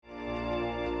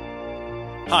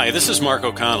Hi, this is Mark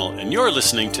O'Connell, and you're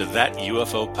listening to That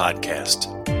UFO Podcast.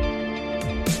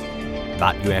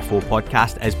 That UFO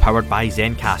Podcast is powered by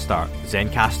Zencastr.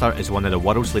 Zencastr is one of the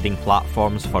world's leading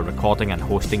platforms for recording and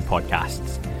hosting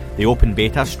podcasts. The open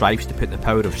beta strives to put the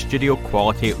power of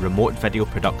studio-quality remote video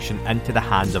production into the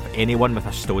hands of anyone with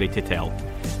a story to tell.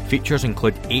 Features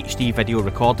include HD video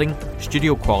recording,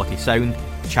 studio-quality sound,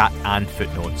 chat and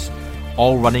footnotes.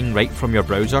 All running right from your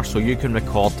browser so you can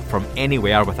record from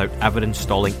anywhere without ever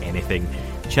installing anything.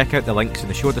 Check out the links in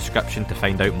the show description to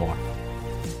find out more.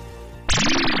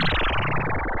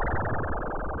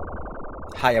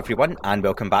 Hi everyone, and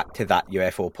welcome back to That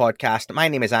UFO Podcast. My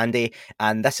name is Andy,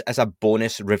 and this is a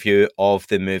bonus review of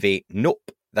the movie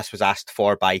Nope. This was asked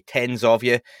for by tens of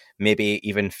you, maybe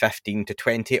even 15 to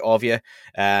 20 of you,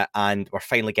 and we're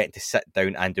finally getting to sit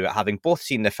down and do it, having both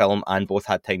seen the film and both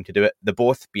had time to do it. The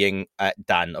both being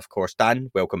Dan, of course.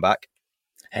 Dan, welcome back.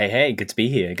 Hey, good to be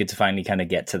here. Good to finally kind of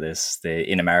get to this.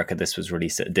 In America, this was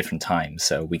released at a different time,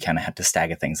 so we kind of had to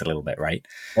stagger things a little bit, right?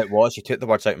 It was. You took the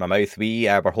words out of my mouth. We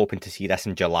were hoping to see this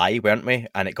in July, weren't we?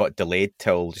 And it got delayed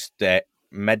till just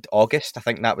mid-August. I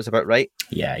think that was about right.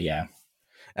 Yeah.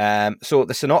 So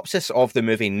the synopsis of the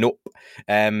movie Nope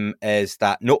is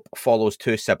that Nope follows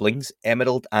two siblings,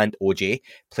 Emerald and OJ,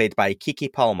 played by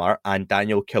Keke Palmer and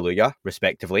Daniel Kaluuya,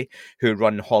 respectively, who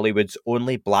run Hollywood's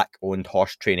only black-owned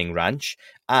horse training ranch,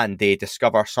 and they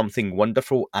discover something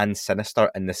wonderful and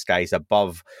sinister in the skies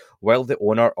above, while the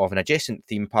owner of an adjacent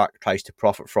theme park tries to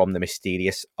profit from the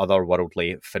mysterious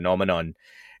otherworldly phenomenon.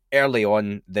 Early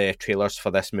on, the trailers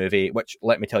for this movie, which,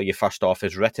 let me tell you first off,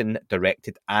 is written,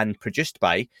 directed and produced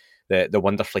by the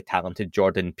wonderfully talented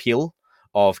Jordan Peele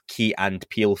of Key and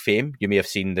Peele fame. You may have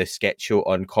seen the sketch show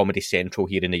on Comedy Central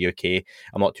here in the UK.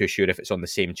 I'm not too sure if it's on the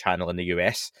same channel in the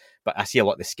US, but I see a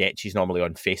lot of the sketches normally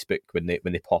on Facebook when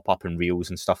they pop up in reels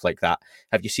and stuff like that.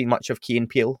 Have you seen much of Key and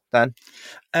Peele, Dan?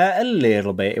 A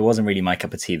little bit. It wasn't really my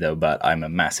cup of tea, though, but I'm a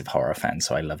massive horror fan,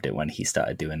 so I loved it when he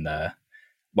started doing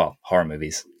horror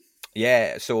movies.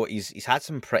 Yeah, so he's had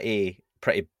some pretty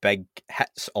big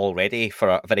hits already for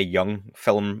a very young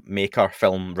filmmaker,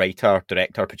 film writer,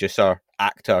 director, producer,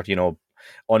 actor,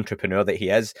 entrepreneur that he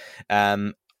is.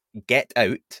 Get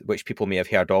Out, which people may have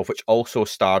heard of, which also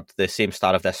starred the same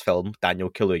star of this film, Daniel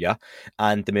Kaluuya,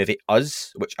 and the movie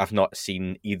Us, which I've not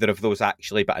seen either of those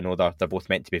actually, but I know they're both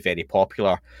meant to be very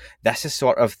popular. This is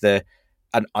sort of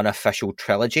an unofficial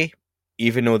trilogy.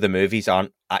 Even though the movies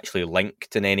aren't actually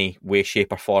linked in any way,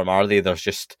 shape or form, are they? There's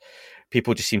just,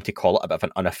 people just seem to call it a bit of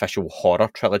an unofficial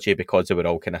horror trilogy because they were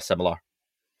all kind of similar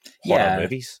horror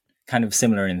movies. Kind of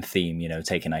similar in theme,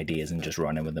 taking ideas and just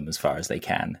running with them as far as they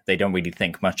can. They don't really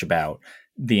think much about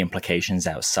the implications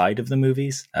outside of the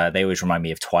movies. They always remind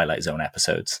me of Twilight Zone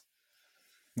episodes.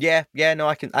 Yeah, no,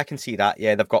 I can see that.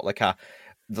 Yeah, they've got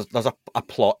there's a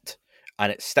plot,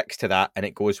 and it sticks to that, and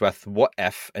it goes with what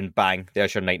if, and bang,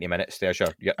 there's your 90 minutes, there's your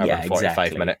hour and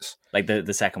 45 minutes. Like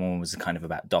the second one was kind of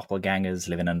about doppelgangers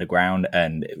living underground,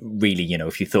 and really,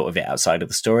 if you thought of it outside of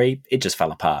the story, it just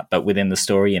fell apart. But within the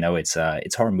story, it's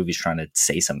horror movies trying to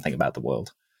say something about the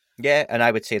world. Yeah, and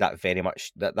I would say that very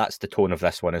much, that's the tone of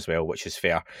this one as well, which is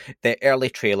fair. The early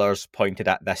trailers pointed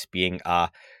at this being a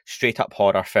straight-up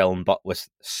horror film, but with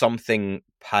something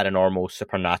paranormal,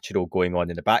 supernatural going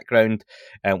on in the background.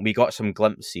 And we got some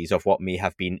glimpses of what may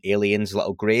have been aliens,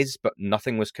 little greys, but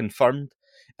nothing was confirmed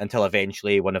until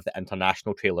eventually one of the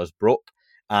international trailers broke,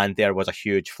 and there was a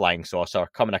huge flying saucer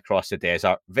coming across the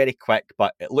desert, very quick,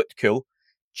 but it looked cool,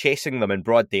 chasing them in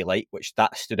broad daylight, which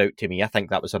that stood out to me. I think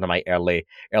that was one of my early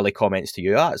comments to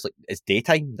you. It's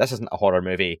daytime. This isn't a horror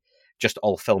movie just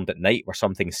all filmed at night where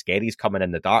something scary is coming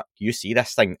in the dark. You see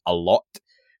this thing a lot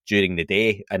during the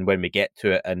day, and when we get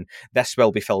to it, and this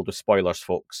will be filled with spoilers,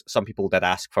 folks. Some people did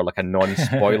ask for a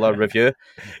non-spoiler review.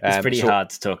 It's pretty hard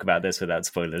to talk about this without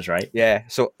spoilers, right? Yeah,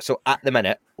 so at the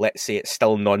minute, let's say it's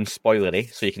still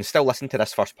non-spoilery, so you can still listen to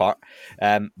this first part,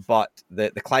 but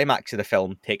the climax of the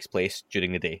film takes place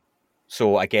during the day.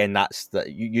 So again, that's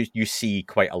you see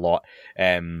quite a lot.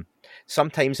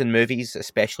 Sometimes in movies,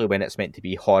 especially when it's meant to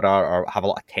be horror or have a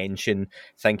lot of tension,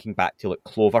 thinking back to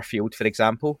Cloverfield, for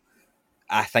example,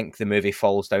 I think the movie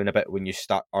falls down a bit when you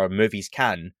start, or movies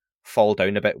can fall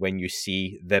down a bit when you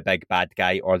see the big bad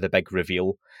guy or the big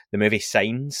reveal. The movie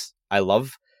Signs, I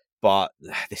love, but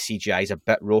the CGI is a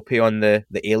bit ropey on the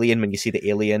alien when you see the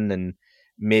alien, and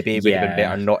maybe would have been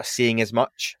better not seeing as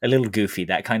much. A little goofy.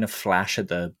 That kind of flash at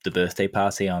the birthday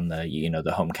party on the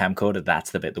the home camcorder. That's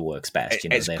the bit that works best.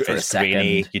 It's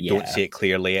grainy. You don't see it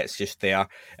clearly. It's just there.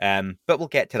 But we'll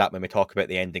get to that when we talk about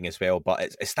the ending as well.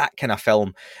 But it's that kind of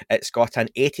film. It's got an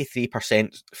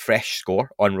 83% fresh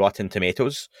score on Rotten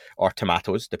Tomatoes, or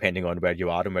tomatoes, depending on where you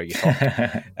are and where you talk.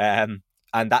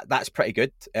 And that's pretty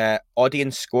good.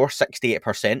 Audience score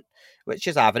 68%, which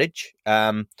is average.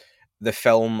 The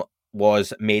film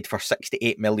was made for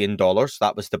 $68 million.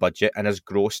 That was the budget, and has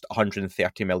grossed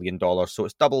 $130 million. So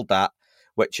it's doubled that,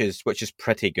 which is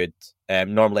pretty good.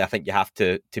 Normally, I think you have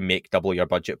to make double your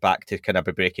budget back to kind of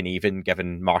be breaking even,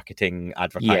 given marketing,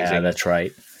 advertising. Yeah, that's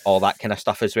right. All that kind of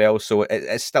stuff as well. So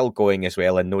it's still going as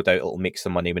well, and no doubt it'll make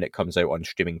some money when it comes out on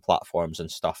streaming platforms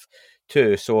and stuff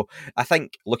too. So I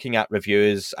think looking at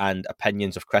reviews and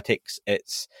opinions of critics,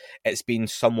 it's been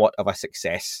somewhat of a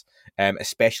success.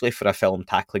 Especially for a film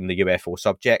tackling the UFO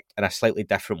subject in a slightly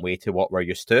different way to what we're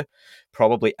used to,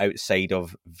 probably outside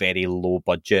of very low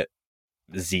budget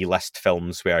Z-list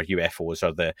films where UFOs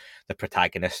are the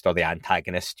protagonist or the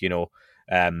antagonist.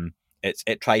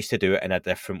 It tries to do it in a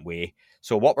different way.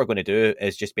 So what we're going to do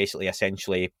is just basically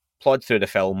essentially plod through the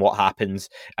film, what happens,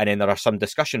 and then there are some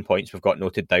discussion points we've got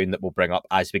noted down that we'll bring up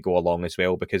as we go along as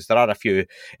well, because there are a few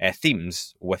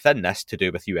themes within this to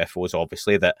do with UFOs,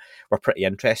 obviously, that were pretty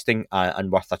interesting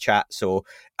and worth a chat. So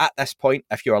at this point,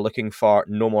 if you are looking for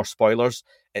no more spoilers,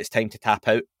 it's time to tap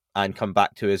out and come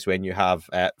back to us when you have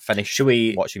finished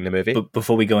watching the movie.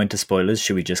 Before we go into spoilers,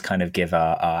 should we just kind of give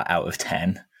our out of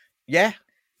 10? Yeah.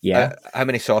 How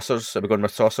many saucers? Are we going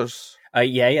with saucers?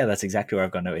 Yeah, that's exactly where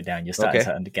I've got noted down. You're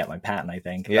starting to get my pattern, I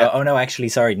think. Yeah. Oh, no, actually,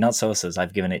 sorry, not saucers.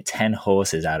 I've given it 10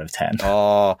 horses out of 10.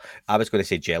 Oh, I was going to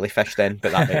say jellyfish then,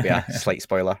 but that might be a slight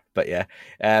spoiler. But yeah.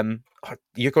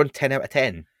 You're going 10 out of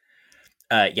 10?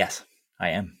 Yes, I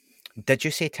am. Did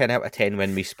you say 10 out of 10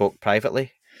 when we spoke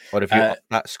privately? Or have you upped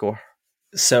that score?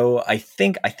 So I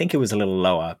think it was a little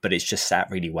lower, but it's just sat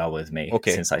really well with me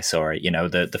since I saw it.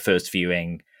 The first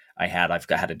viewing I've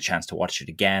had a chance to watch it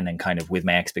again, and kind of with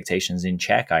my expectations in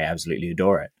check, I absolutely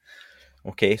adore it.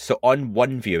 Okay, so on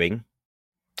one viewing,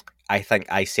 I think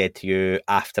I said to you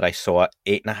after I saw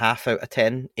it, 8.5 out of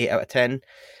 10, 8 out of 10.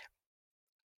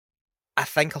 I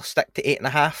think I'll stick to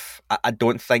 8.5. I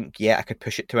don't think yet I could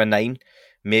push it to a 9.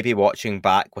 Maybe watching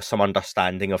back with some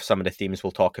understanding of some of the themes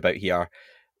we'll talk about here.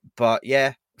 But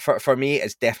yeah, for me,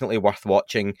 it's definitely worth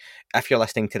watching. If you're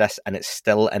listening to this and it's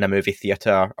still in a movie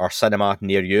theatre or cinema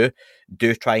near you,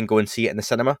 do try and go and see it in the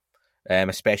cinema,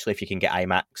 especially if you can get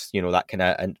IMAX, that kind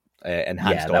of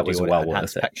enhanced audio, was well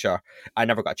enhanced worth it. picture. I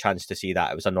never got a chance to see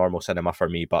that. It was a normal cinema for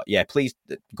me. But yeah, please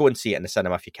go and see it in the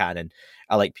cinema if you can. And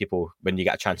I like people, when you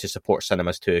get a chance, to support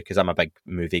cinemas too, because I'm a big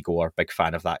movie goer, big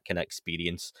fan of that kind of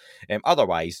experience.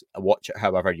 Otherwise, watch it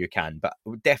however you can, but I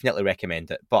would definitely recommend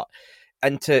it. But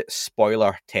into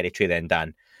spoiler territory then,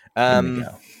 Dan. Here we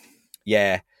go.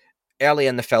 Yeah. Early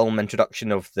in the film,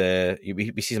 introduction of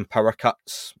we see some power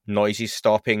cuts, noises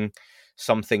stopping,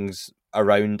 something's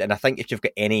around, and I think if you've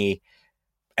got any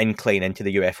incline into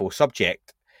the UFO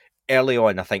subject, early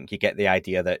on, I think you get the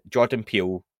idea that Jordan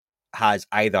Peele has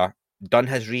either done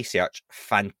his research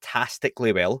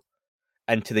fantastically well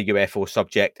into the UFO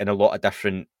subject in a lot of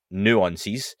different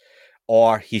nuances,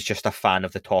 or he's just a fan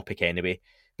of the topic anyway.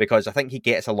 Because I think he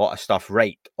gets a lot of stuff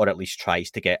right, or at least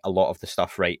tries to get a lot of the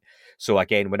stuff right. So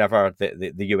again, whenever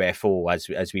the UFO,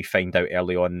 as we find out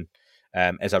early on,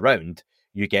 is around,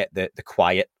 you get the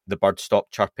quiet, the birds stop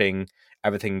chirping,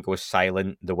 everything goes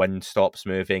silent, the wind stops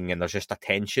moving, and there's just a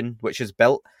tension which is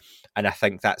built. And I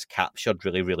think that's captured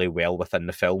really, really well within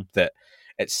the film. That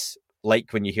it's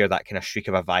like when you hear that kind of shriek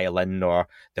of a violin, or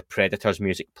the Predator's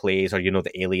music plays, or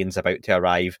the alien's about to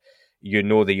arrive, the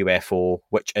UFO,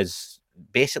 which is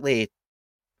basically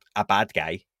a bad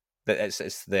guy, that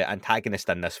it's the antagonist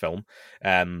in this film,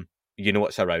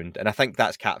 it's around, and I think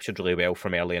that's captured really well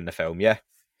from early in the film.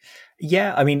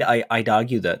 Yeah, I mean, I'd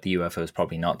argue that the UFO is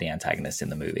probably not the antagonist in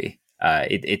the movie.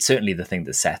 It's certainly the thing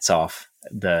that sets off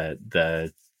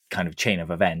the kind of chain of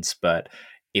events, but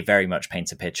it very much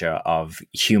paints a picture of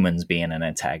humans being an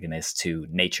antagonist to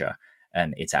nature,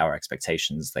 and it's our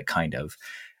expectations that kind of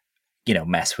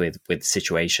mess with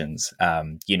situations.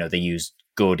 They use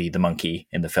Gordy the monkey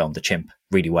in the film, the chimp,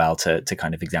 really well to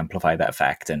kind of exemplify that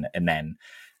fact, and then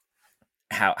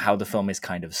how the film is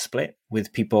kind of split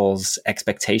with people's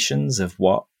expectations of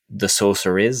what the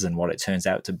saucer is and what it turns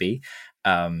out to be.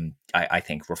 I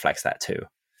think reflects that too.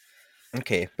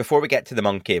 Okay, before we get to the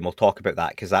monkey, and we'll talk about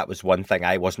that, because that was one thing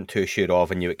I wasn't too sure of,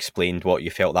 and you explained what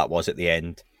you felt that was at the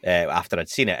end after I'd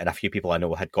seen it, and a few people I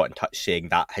know had got in touch saying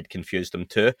that had confused them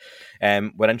too.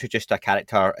 We're introduced to a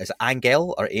character, is it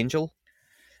Angel or Angel?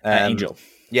 Angel.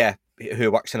 Yeah, who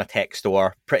works in a tech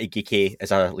store, pretty geeky,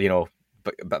 as a,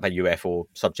 bit of a UFO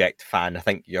subject fan. I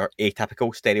think you're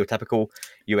atypical, stereotypical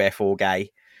UFO guy.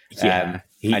 Yeah,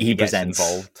 he gets presents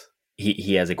involved.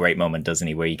 He has a great moment, doesn't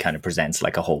he, where he kind of presents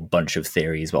like a whole bunch of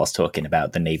theories whilst talking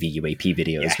about the Navy UAP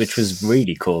videos, Yes. which was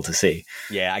really cool to see.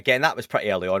 Yeah, again, that was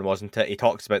pretty early on, wasn't it? He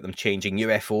talks about them changing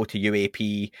UFO to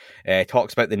UAP,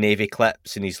 talks about the Navy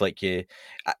clips, and he's like,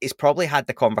 he's probably had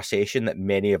the conversation that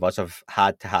many of us have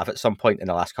had to have at some point in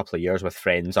the last couple of years with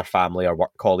friends or family or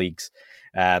work colleagues.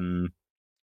 And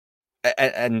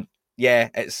yeah,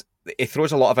 it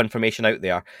throws a lot of information out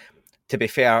there. To be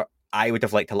fair, I would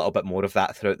have liked a little bit more of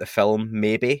that throughout the film,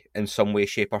 maybe in some way,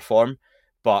 shape, or form.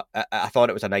 But I thought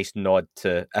it was a nice nod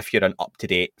to, if you're an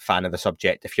up-to-date fan of the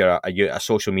subject, if you're a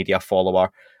social media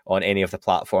follower on any of the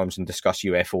platforms and discuss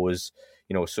UFOs,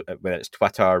 whether it's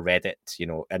Twitter, Reddit,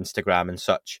 Instagram and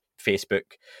such,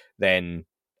 Facebook, then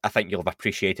I think you'll have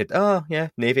appreciated, oh, yeah,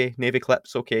 Navy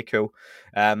clips, okay, cool.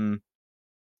 I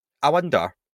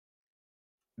wonder,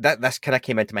 that this kind of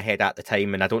came into my head at the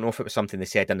time, and I don't know if it was something they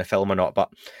said in the film or not, but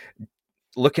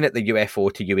looking at the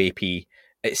UFO to UAP,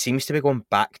 it seems to be going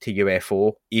back to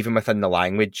UFO, even within the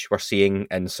language we're seeing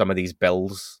in some of these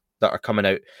bills that are coming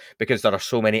out, because there are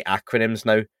so many acronyms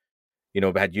now. We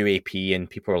had UAP and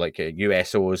people were like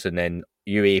USOs, and then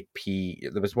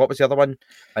UAP. What was the other one?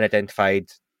 Unidentified.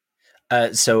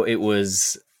 So it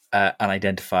was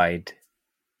unidentified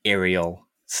aerial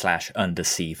 /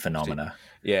 undersea phenomena.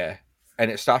 Yeah. And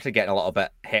it started getting a little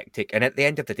bit hectic. And at the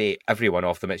end of the day, every one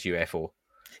of them is UFO.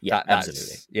 Yeah,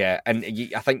 absolutely. Yeah, and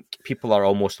I think people are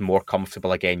almost more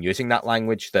comfortable again using that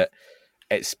language, that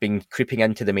it's been creeping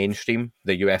into the mainstream,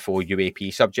 the UFO,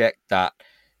 UAP subject, that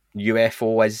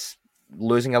UFO is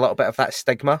losing a little bit of that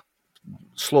stigma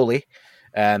slowly.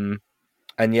 And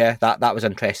yeah, that was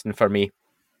interesting for me.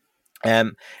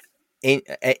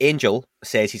 Angel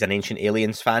says he's an Ancient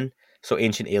Aliens fan. So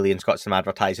Ancient Aliens got some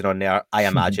advertising on there. I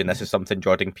imagine this is something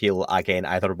Jordan Peele, again,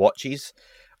 either watches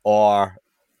or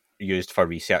used for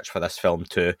research for this film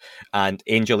too. And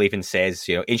Angel even says,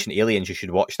 Ancient Aliens, you should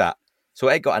watch that. So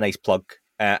it got a nice plug.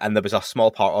 And there was a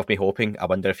small part of me hoping, I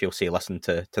wonder if he'll say listen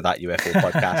to that UFO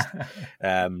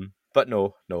podcast. But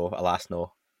no, alas,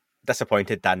 no.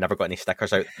 Disappointed Dan never got any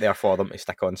stickers out there for them to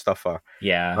stick on stuff, or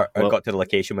got to the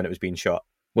location when it was being shot.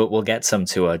 We'll get some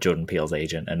to Jordan Peele's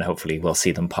agent, and hopefully we'll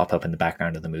see them pop up in the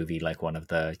background of the movie, like one of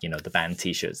the the band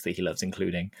T-shirts that he loves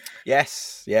including.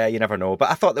 Yes, yeah, you never know.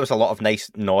 But I thought there was a lot of nice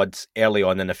nods early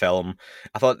on in the film.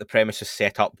 I thought the premise was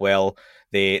set up well.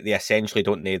 They essentially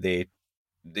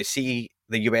they see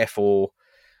the UFO.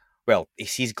 Well, he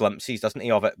sees glimpses, doesn't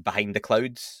he, of it behind the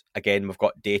clouds. Again, we've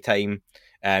got daytime.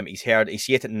 He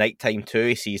sees it at night time too.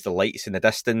 He sees the lights in the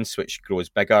distance, which grows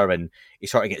bigger, and he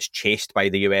sort of gets chased by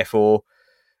the UFO.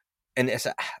 And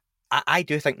I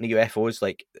do think the UFO is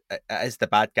it is the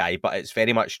bad guy, but it's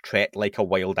very much treated like a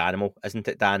wild animal, isn't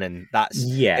it, Dan? And that's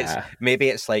maybe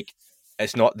it's like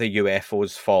it's not the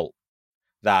UFO's fault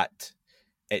that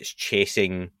it's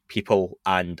chasing people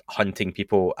and hunting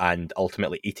people and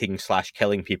ultimately eating /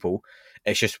 killing people.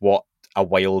 It's just what a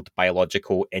wild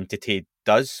biological entity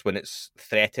does when it's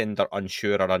threatened or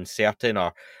unsure or uncertain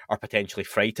or potentially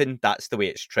frightened. That's the way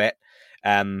it's treated.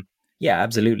 Yeah,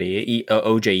 absolutely.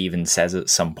 OJ even says at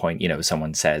some point,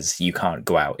 someone says you can't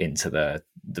go out into the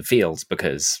fields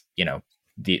because,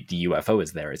 the UFO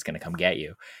is there, it's going to come get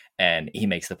you. And he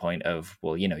makes the point of,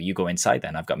 well, you go inside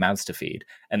then, I've got mouths to feed.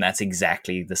 And that's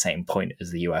exactly the same point as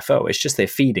the UFO. It's just they're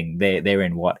feeding. They're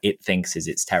in what it thinks is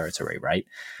its territory, right?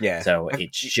 Yeah. So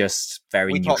it's just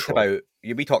very neutral.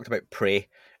 We talked about prey,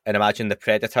 and imagine the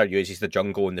predator uses the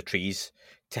jungle and the trees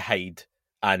to hide,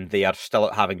 and they are still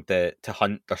having to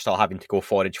hunt. They're still having to go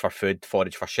forage for food,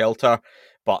 forage for shelter,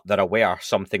 but they're aware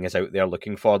something is out there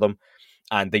looking for them.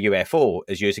 And the UFO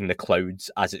is using the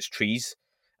clouds as its trees,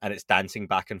 and it's dancing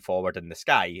back and forward in the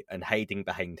sky and hiding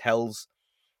behind hills,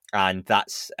 and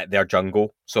that's their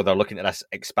jungle. So they're looking at this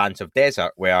expansive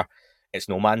desert where it's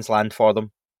no man's land for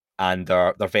them, and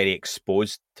they're very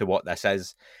exposed to what this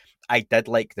is. I did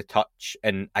like the touch,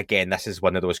 and again, this is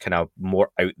one of those kind of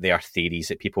more out there theories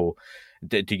that people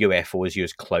do UFOs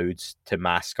use clouds to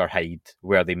mask or hide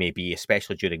where they may be,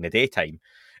 especially during the daytime.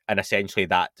 And essentially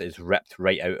that is ripped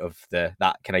right out of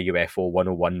that kind of UFO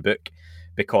 101 book,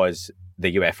 because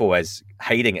the UFO is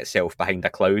hiding itself behind a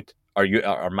cloud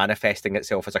or manifesting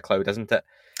itself as a cloud, isn't it?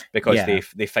 Because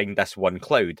they find this one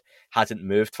cloud hasn't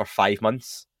moved for 5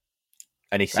 months.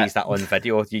 and he sees that on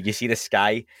video. You see the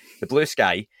sky, the blue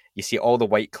sky, you see all the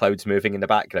white clouds moving in the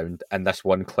background, and this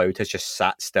one cloud has just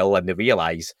sat still, and they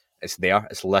realise it's there.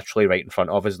 It's literally right in front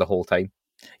of us the whole time.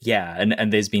 Yeah,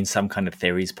 and there's been some kind of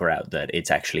theories put out that it's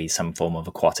actually some form of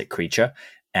aquatic creature,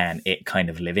 and it kind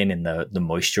of living in the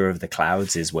moisture of the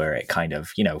clouds is where it kind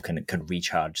of, can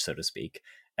recharge, so to speak.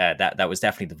 That was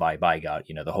definitely the vibe I got.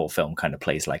 The whole film kind of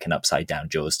plays like an upside down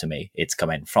Jaws to me. It's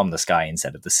coming from the sky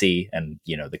instead of the sea, and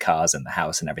the cars and the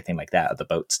house and everything like that are the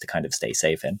boats to kind of stay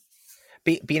safe in.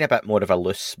 Being a bit more of a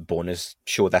loose bonus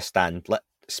show this stand, let's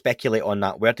speculate on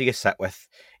that. Where do you sit with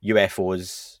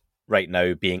UFOs right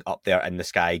now being up there in the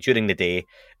sky during the day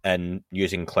and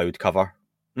using cloud cover?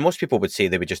 Most people would say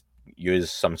they would just use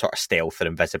some sort of stealth or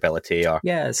invisibility, or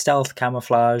stealth,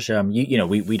 camouflage.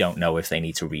 We don't know if they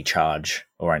need to recharge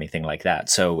or anything like that.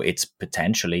 So it's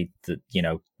potentially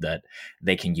that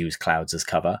they can use clouds as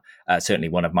cover. Certainly,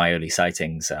 one of my early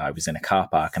sightings, I was in a car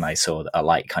park and I saw a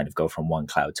light kind of go from one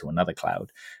cloud to another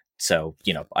cloud. So,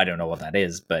 I don't know what that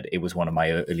is, but it was one of my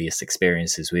earliest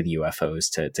experiences with UFOs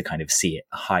to kind of see it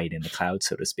hide in the cloud,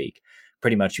 so to speak.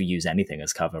 Pretty much you use anything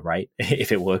as cover, right?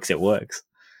 If it works, it works.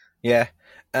 Yeah.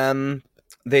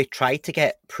 They try to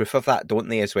get proof of that, don't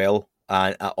they, as well,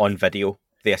 on video.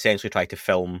 They essentially try to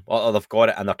film, or they've got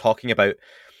it, and they're talking about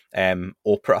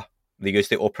Oprah. They use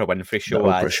the Oprah Winfrey show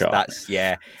Oprah as shot. That's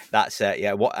it.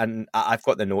 Yeah. And I've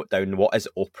got the note down. What is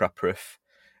Oprah proof?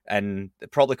 And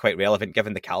probably quite relevant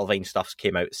given the Calvine stuff's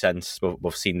came out since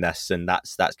we've seen this, and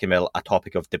that's come a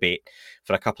topic of debate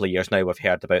for a couple of years now. We've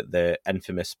heard about the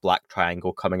infamous black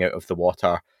triangle coming out of the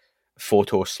water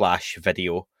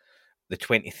photo/video, the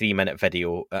 23-minute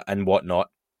video and whatnot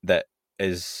that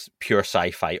is pure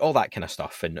sci-fi, all that kind of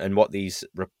stuff, and what these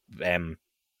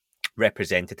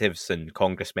representatives and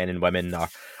congressmen and women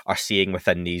are seeing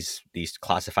within these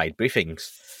classified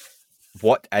briefings.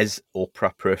 What is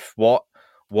Oprah proof?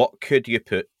 What could you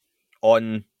put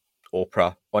on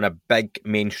Oprah, on a big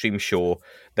mainstream show,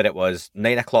 that it was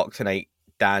 9 o'clock tonight,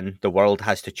 Dan, the world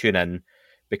has to tune in,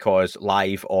 because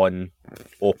live on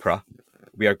Oprah,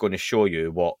 we are going to show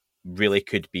you what really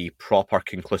could be proper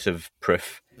conclusive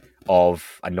proof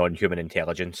of a non-human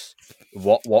intelligence?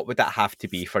 What would that have to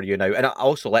be for you now? And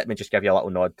also, let me just give you a little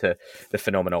nod to the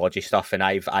phenomenology stuff, and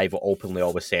I've openly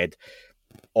always said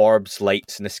orbs,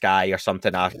 lights in the sky are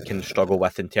something I can struggle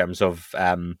with in terms of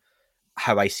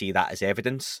how I see that as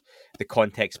evidence. The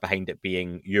context behind it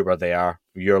being you were there,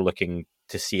 you're looking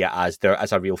to see it as there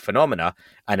as a real phenomena,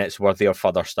 and it's worthy of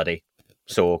further study.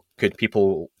 So could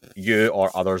people, you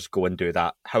or others, go and do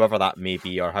that, however that may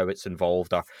be, or how it's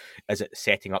involved, or is it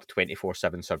setting up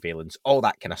 24/7 surveillance, all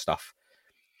that kind of stuff?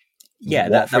 Yeah,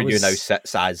 what for you now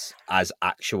sits as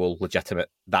actual legitimate?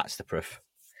 That's the proof.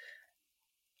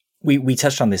 We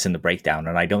touched on this in the breakdown,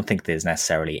 and I don't think there's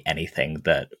necessarily anything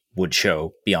that would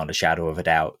show beyond a shadow of a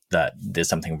doubt that there's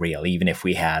something real. Even if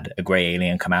we had a grey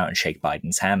alien come out and shake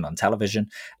Biden's hand on television,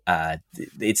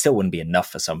 it still wouldn't be enough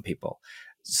for some people.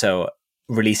 So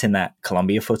releasing that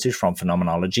Columbia footage from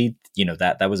Phenomenology,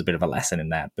 that was a bit of a lesson in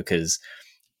that, because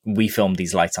we filmed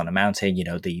these lights on a mountain.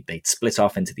 They'd split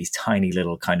off into these tiny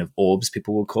little kind of orbs,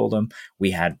 people would call them.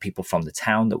 We had people from the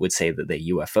town that would say that they're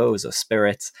UFOs or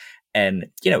spirits. And,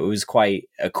 it was quite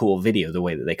a cool video, the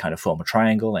way that they kind of form a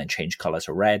triangle and change color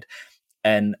to red.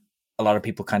 And a lot of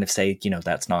people kind of say,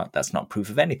 that's not proof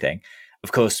of anything.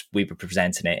 Of course, we were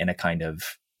presenting it in a kind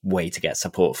of way to get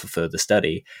support for further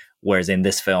study. Whereas in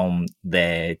this film,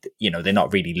 they're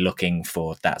not really looking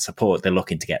for that support. They're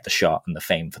looking to get the shot and the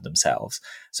fame for themselves.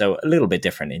 So a little bit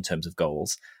different in terms of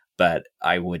goals. But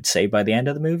I would say by the end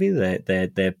of the movie,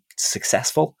 they're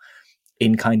successful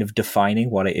in kind of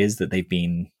defining what it is that they've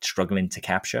been struggling to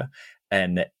capture.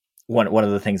 And one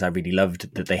of the things I really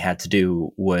loved that they had to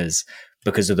do was,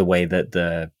 because of the way that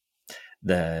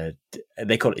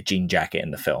they call it Jean Jacket in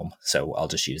the film, so I'll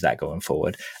just use that going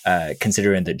forward.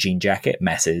 Considering that Jean Jacket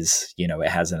messes, it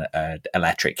has an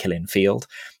electric killing field,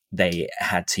 they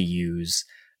had to use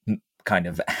kind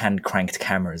of hand cranked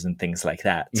cameras and things like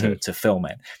that to film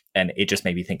it. And it just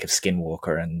made me think of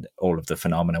Skinwalker and all of the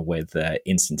phenomena with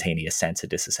instantaneous sensor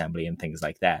disassembly and things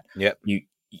like that. Yep.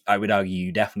 I would argue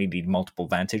you definitely need multiple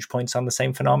vantage points on the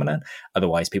same phenomenon.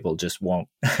 Otherwise people just won't,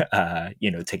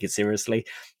 take it seriously.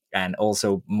 And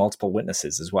also multiple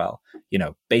witnesses as well.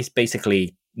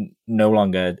 Basically no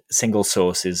longer single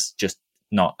source is just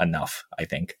not enough, I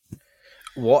think.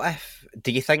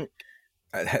 Do you think,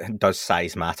 does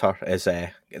size matter is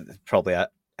probably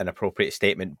an appropriate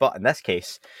statement, but in this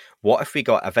case, what if we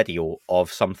got a video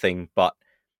of something, but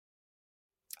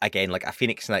again, like a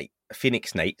Phoenix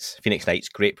Nights,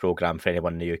 great program for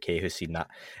anyone in the UK who's seen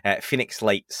that, Phoenix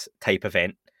Lights type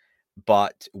event,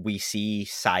 but we see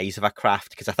size of a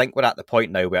craft, because I think we're at the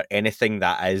point now where anything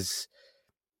that is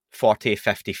 40,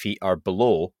 50 feet or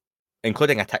below,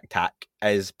 including a Tic Tac,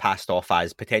 is passed off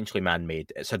as potentially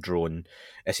man-made. It's a drone,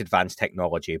 it's advanced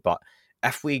technology. But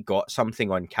if we got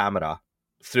something on camera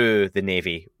through the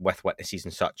Navy with witnesses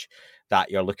and such, that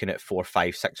you're looking at 400,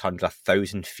 500, 600,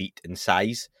 1,000 feet in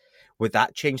size, would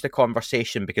that change the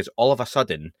conversation? Because all of a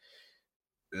sudden,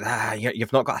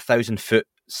 you've not got 1,000-foot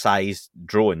size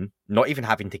drone, not even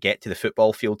having to get to the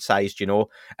football field size, and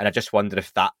I just wonder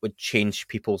if that would change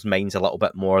people's minds a little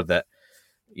bit more, that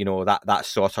that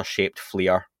saucer shaped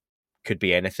flare could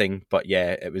be anything, but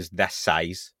yeah, it was this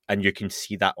size and you can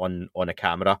see that on a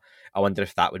camera. I wonder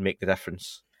if that would make the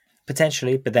difference.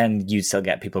 Potentially, but then you'd still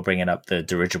get people bringing up the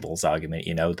dirigibles argument.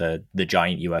 The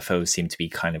giant UFOs seem to be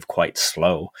kind of quite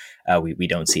slow. We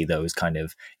don't see those kind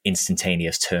of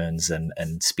instantaneous turns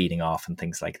and speeding off and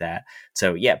things like that.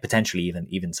 So yeah, potentially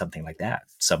even something like that,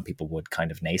 some people would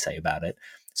kind of naysay about it.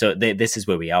 So this is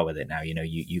where we are with it now.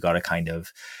 You got to kind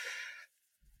of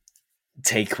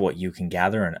take what you can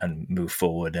gather and move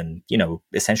forward, and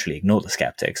essentially ignore the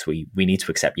skeptics. We need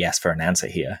to accept yes for an answer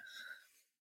here.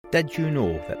 Did you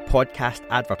know that podcast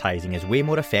advertising is way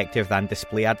more effective than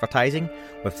display advertising,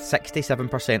 with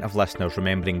 67% of listeners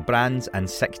remembering brands and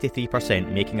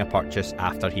 63% making a purchase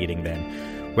after hearing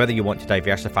them? Whether you want to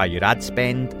diversify your ad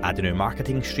spend, add a new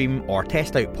marketing stream, or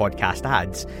test out podcast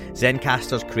ads,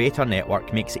 Zencastr's Creator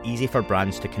Network makes it easy for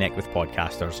brands to connect with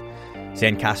podcasters.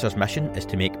 Zencastr's mission is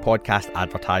to make podcast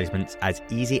advertisements as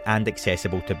easy and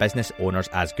accessible to business owners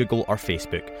as Google or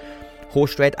Facebook.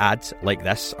 Host-read ads like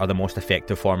this are the most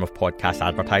effective form of podcast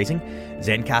advertising.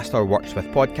 Zencastr works with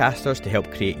podcasters to help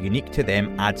create unique to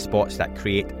them ad spots that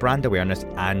create brand awareness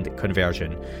and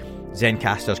conversion.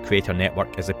 Zencastr's Creator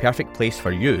Network is the perfect place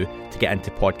for you to get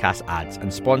into podcast ads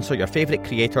and sponsor your favourite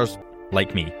creators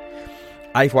like me.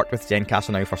 I've worked with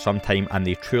Zencastr now for some time, and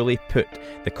they truly put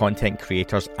the content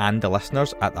creators and the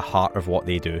listeners at the heart of what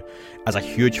they do. As a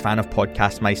huge fan of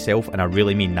podcasts myself, and I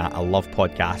really mean that, I love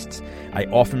podcasts, I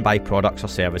often buy products or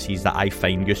services that I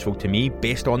find useful to me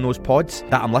based on those pods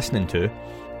that I'm listening to.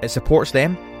 It supports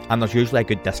them, and there's usually a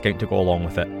good discount to go along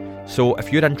with it. So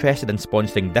if you're interested in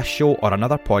sponsoring this show or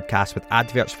another podcast with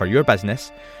adverts for your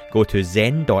business, go to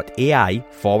zen.ai/that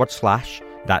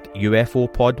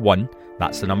UFO pod 1,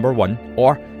 that's the number 1,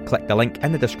 or click the link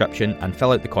in the description and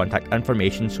fill out the contact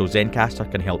information so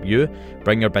Zencastr can help you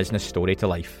bring your business story to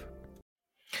life.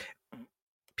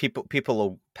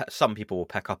 Some people will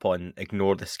pick up on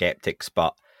ignore the skeptics,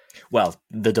 but well,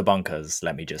 the debunkers,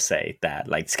 let me just say that,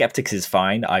 like, skeptics is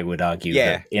fine. I would argue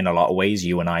that in a lot of ways,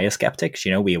 you and I are skeptics.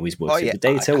 We always work through the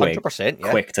data. We're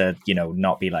quick to,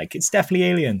 not be like, it's definitely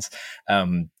aliens.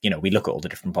 We look at all the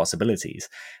different possibilities.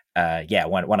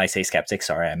 When I say skeptics,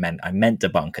 sorry, I meant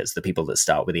debunkers, the people that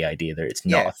start with the idea that it's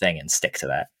not a thing and stick to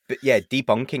that. But yeah,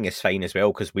 debunking is fine as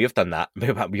well, because we've done that.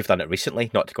 We've done it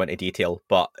recently, not to go into detail,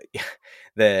 but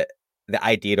the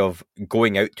idea of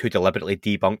going out to deliberately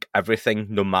debunk everything,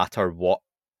 no matter what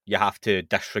you have to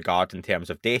disregard in terms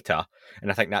of data.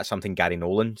 And I think that's something Gary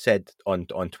Nolan said on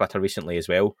Twitter recently as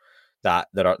well, that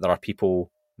there are people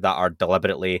that are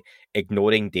deliberately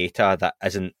ignoring data that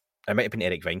isn't, it might have been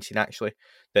Eric Weinstein actually,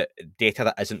 that data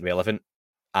that isn't relevant,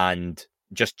 and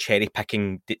just cherry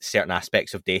picking certain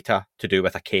aspects of data to do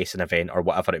with a case, an event, or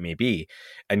whatever it may be,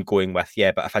 and going with,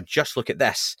 but if I just look at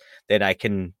this, then I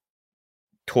can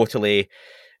totally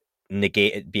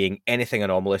negate it being anything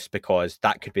anomalous, because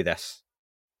that could be this.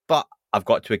 But I've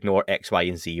got to ignore X, Y,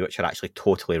 and Z, which are actually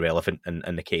totally relevant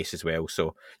in the case as well.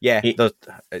 So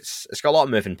it's got a lot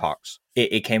of moving parts.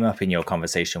 It came up in your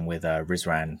conversation with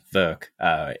Rizwan Virk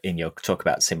in your talk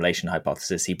about simulation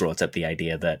hypothesis. He brought up the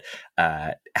idea that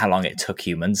how long it took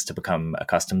humans to become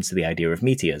accustomed to the idea of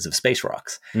meteors, of space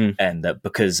rocks, and that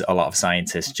because a lot of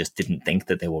scientists just didn't think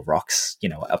that there were rocks,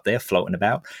 up there floating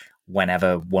about,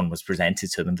 whenever one was presented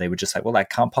to them, they were just like, well, that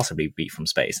can't possibly be from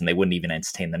space, and they wouldn't even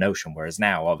entertain the notion. Whereas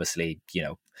now, obviously,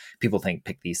 people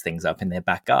pick these things up in their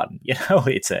back garden.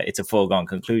 It's a foregone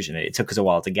conclusion. It took us a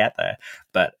while to get there,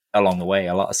 but along the way,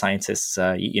 a lot of scientists,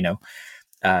 ignored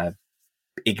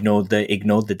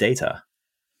the data.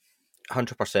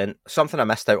 100%. Something I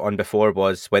missed out on before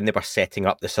was when they were setting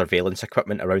up the surveillance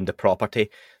equipment around the property,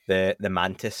 the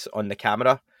mantis on the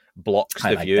camera. blocks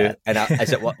I the like view, that. and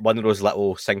is it one of those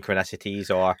little synchronicities,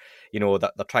 or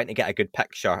that they're trying to get a good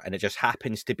picture, and it just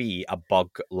happens to be a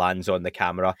bug lands on the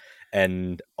camera,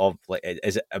 and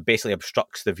it basically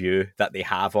obstructs the view that they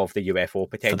have of the UFO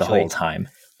potentially for the whole time.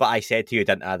 But I said to you,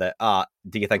 didn't I, that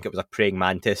do you think it was a praying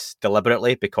mantis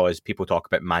deliberately, because people talk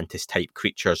about mantis type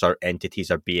creatures or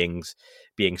entities or beings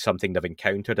being something they've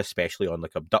encountered, especially on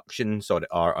like abductions or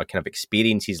kind of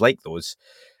experiences like those.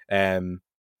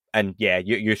 And yeah,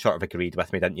 you sort of agreed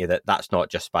with me, didn't you, that that's not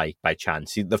just by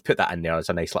chance. They've put that in there as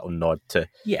a nice little nod to...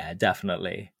 Yeah,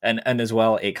 definitely. And as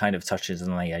well, it kind of touches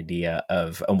on the idea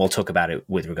of, and we'll talk about it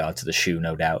with regard to the shoe,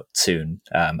 no doubt, soon,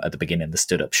 at the beginning, the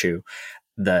stood-up shoe,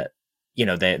 that,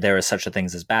 there are such a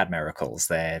things as bad miracles.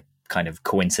 They're kind of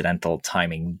coincidental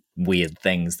timing, weird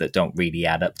things that don't really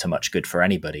add up to much good for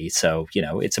anybody. So,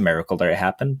 it's a miracle that it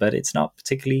happened, but it's not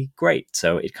particularly great.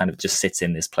 So it kind of just sits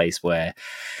in this place where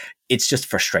it's just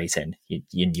frustrating.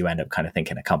 You end up kind of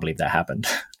thinking, I can't believe that happened.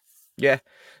 Yeah.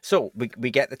 So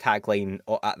we get the tagline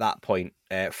at that point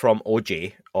from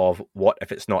OJ of, what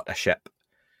if it's not a ship?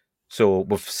 So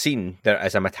we've seen there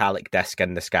is a metallic disc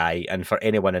in the sky, and for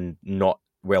anyone not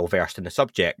well versed in the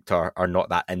subject or not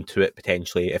that into it,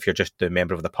 potentially, if you're just the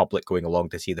member of the public going along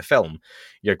to see the film,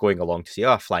 you're going along to see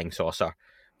a flying saucer.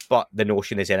 But the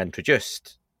notion is then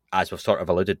introduced, as we've sort of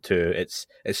alluded to, it's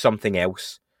something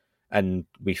else. And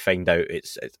we find out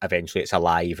it's eventually it's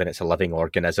alive and it's a living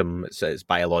organism. It's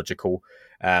biological.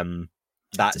 That's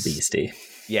a beastie.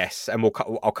 Yes, and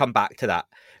I'll come back to that,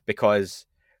 because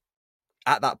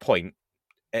at that point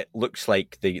it looks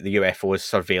like the UFO is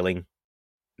surveilling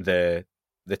the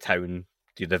town,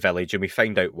 the village, and we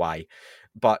find out why.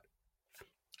 But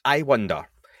I wonder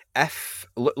if,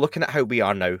 looking at how we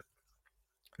are now,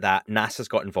 that NASA's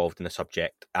got involved in the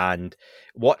subject, and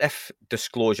what if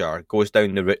disclosure goes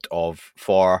down the route of,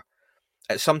 for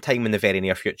at some time in the very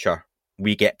near future,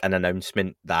 we get an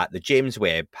announcement that the James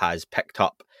Webb has picked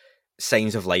up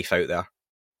signs of life out there,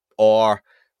 or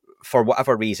for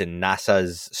whatever reason,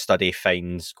 NASA's study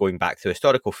finds, going back to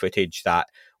historical footage, that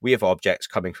we have objects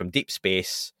coming from deep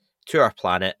space to our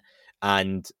planet,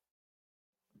 and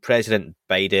President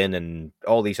Biden and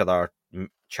all these other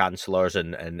chancellors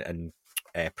and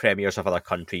premiers of other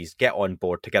countries get on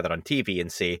board together on TV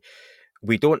and say,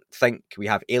 we don't think we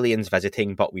have aliens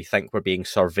visiting, but we think we're being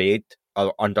surveyed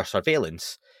or under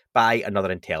surveillance by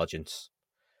another intelligence.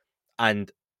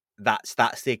 And that's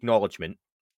the acknowledgement.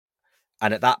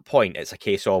 And at that point, it's a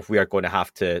case of, we are going to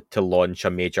have to launch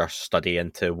a major study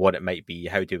into what it might be,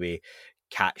 how do we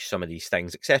catch some of these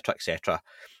things, etc., etc.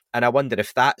 And I wonder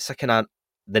if that's a kind of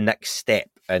the next step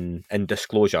in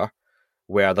disclosure,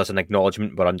 where there's an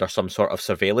acknowledgement we're under some sort of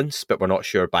surveillance, but we're not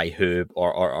sure by who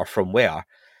or from where.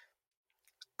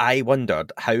 I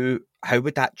wondered how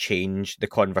would that change the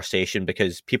conversation,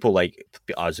 because people like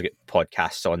us get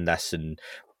podcasts on this, and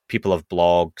people have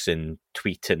blogs and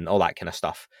tweet and all that kind of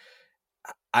stuff.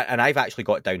 And I've actually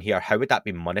got down here, how would that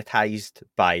be monetized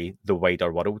by the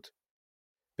wider world?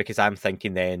 Because I'm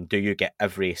thinking then, do you get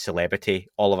every celebrity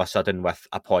all of a sudden with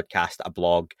a podcast, a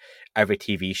blog, every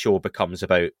TV show becomes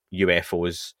about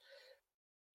UFOs?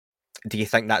 Do you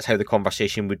think that's how the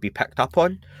conversation would be picked up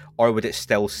on? Or would it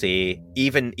still say,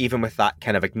 even with that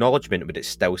kind of acknowledgement, would it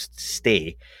still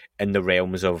stay in the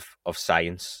realms of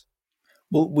science?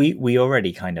 Well, we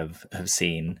already kind of have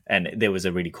seen, and there was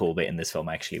a really cool bit in this film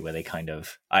actually where they kind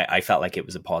of, I felt like it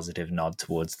was a positive nod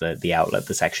towards the outlet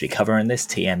that's actually covering this,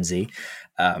 TMZ.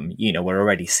 We're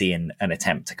already seeing an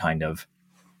attempt to kind of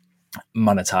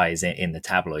monetize in the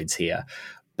tabloids here.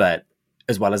 But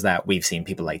as well as that, we've seen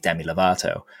people like Demi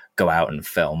Lovato go out and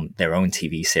film their own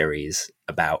TV series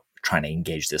about trying to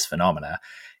engage this phenomena.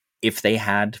 If they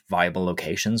had viable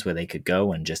locations where they could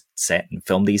go and just sit and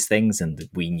film these things, and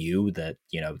we knew that,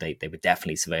 they were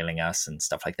definitely surveilling us and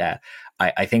stuff like that,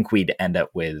 I think we'd end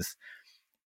up with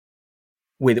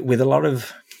a lot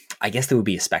of, I guess there would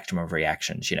be a spectrum of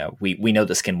reactions. We know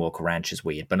the Skinwalker Ranch is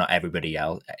weird, but not everybody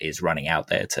else is running out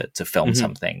there to film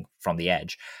something from the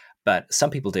edge. But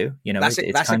some people do,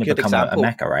 it's kind of become a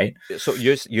mecca, right? So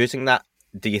using that,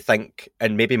 do you think,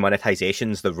 and maybe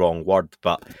monetization's the wrong word,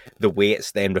 but the way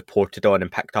it's then reported on and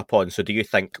picked up on, so do you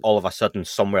think all of a sudden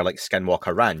somewhere like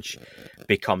Skinwalker Ranch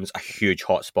becomes a huge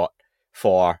hotspot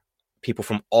for people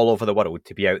from all over the world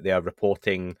to be out there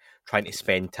reporting, trying to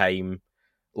spend time,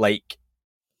 like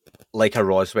a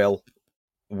Roswell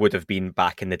would have been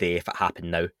back in the day if it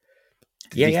happened now?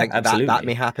 Do you think absolutely that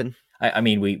may happen? I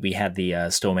mean, we had the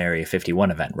Storm Area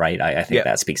 51 event, right? I think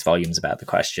that speaks volumes about the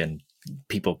question.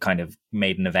 people kind of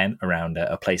made an event around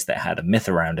a place that had a myth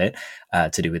around it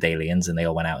to do with aliens, and they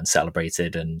all went out and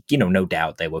celebrated. And, you know, no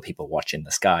doubt there were people watching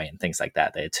the sky and things like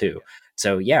that there too.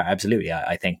 So yeah, absolutely.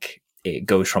 I think it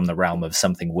goes from the realm of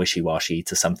something wishy-washy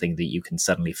to something that you can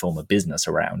suddenly form a business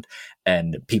around.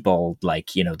 And people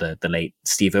like, you know, the late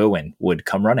Steve Irwin would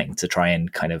come running to try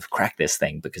and kind of crack this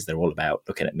thing, because they're all about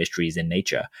looking at mysteries in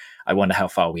nature. I wonder how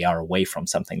far we are away from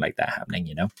something like that happening,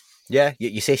 you know? Yeah,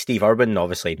 you say Steve Irwin,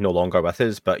 obviously no longer with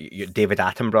us, but David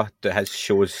Attenborough, his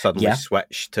shows suddenly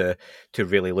switched to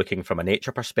really looking from a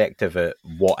nature perspective at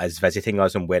what is visiting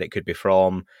us and where it could be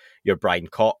from. Your Brian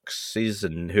Coxes,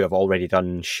 and who have already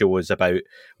done shows about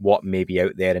what may be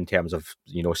out there in terms of,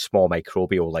 you know, small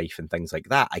microbial life and things like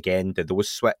that. Again, did those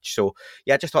switch? So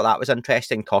yeah, I just thought that was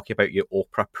interesting, talking about your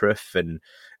Oprah proof, and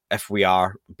if we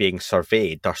are being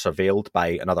surveyed or surveilled by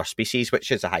another species, which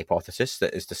is a hypothesis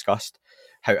that is discussed,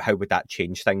 how would that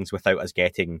change things without us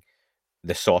getting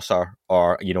the saucer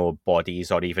or, you know,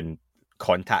 bodies or even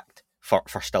contact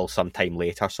for still some time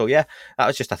later? So yeah, that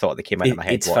was just a thought that came out of my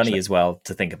head. It's funny as well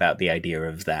to think about the idea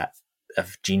of that,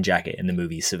 of Jean Jacket in the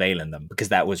movie surveilling them, because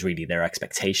that was really their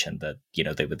expectation, that, you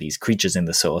know, there were these creatures in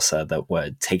the saucer that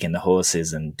were taking the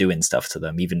horses and doing stuff to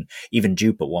them. Even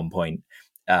Jupe at one point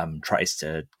tries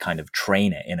to kind of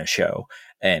train it in a show,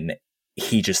 and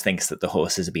he just thinks that the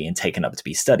horses are being taken up to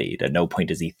be studied. At no point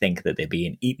does he think that they're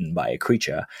being eaten by a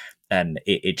creature. And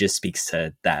it just speaks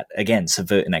to that, again,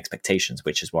 subverting expectations,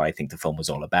 which is what I think the film was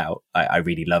all about. I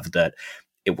really love that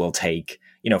it will take,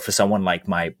 you know, for someone like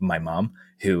my mom,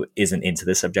 who isn't into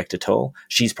the subject at all,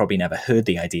 she's probably never heard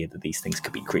the idea that these things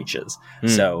could be creatures.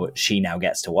 So she now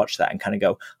gets to watch that and kind of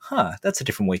go, that's a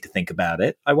different way to think about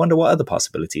it. I wonder what other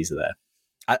possibilities are there.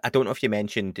 I don't know if you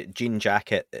mentioned Jean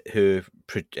Jacket, who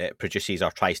produces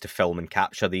or tries to film and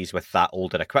capture these with that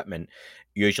older equipment,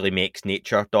 usually makes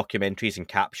nature documentaries and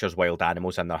captures wild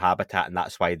animals in their habitat, and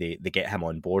that's why they get him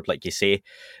on board, like you say.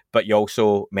 But you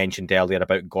also mentioned earlier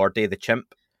about Gordy the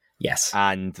chimp. Yes.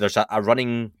 And there's a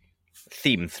running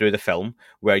theme through the film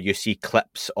where you see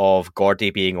clips of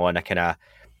Gordy being on a kind of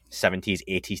 70s,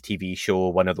 80s TV show,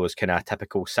 one of those kind of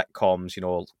typical sitcoms, you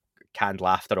know, canned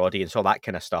laughter audience, all that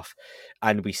kind of stuff.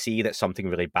 And we see that something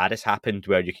really bad has happened,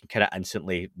 where you can kind of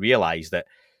instantly realise that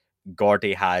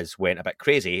Gordy has went a bit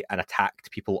crazy and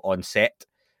attacked people on set.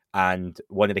 And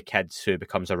one of the kids who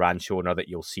becomes a ranch owner that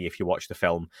you'll see if you watch the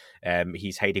film,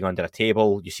 he's hiding under a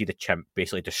table. You see the chimp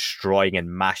basically destroying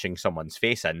and mashing someone's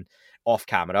face in off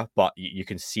camera, but you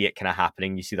can see it kind of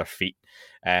happening. You see their feet,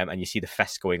 and you see the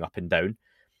fists going up and down.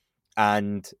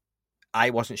 And I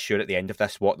wasn't sure at the end of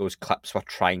this what those clips were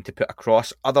trying to put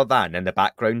across, other than in the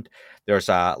background there's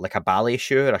a ballet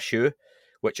shoe or a shoe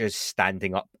which is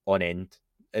standing up on end,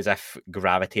 as if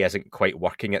gravity isn't quite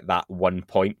working at that one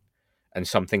point and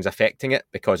something's affecting it,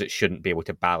 because it shouldn't be able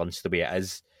to balance the way it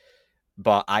is.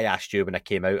 But I asked you when I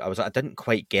came out, I didn't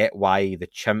quite get why the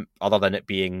chimp, other than it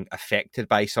being affected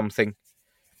by something,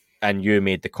 and you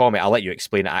made the comment. I'll let you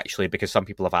explain it actually, because some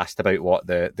people have asked about what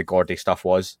the Gordy stuff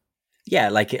was. Yeah,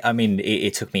 like, I mean,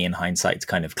 it took me in hindsight to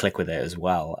kind of click with it as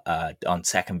well. On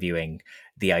second viewing,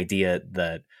 the idea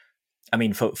that, I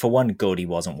mean, for one, Gordy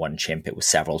wasn't one chimp. It was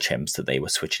several chimps that they were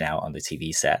switching out on the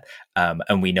TV set.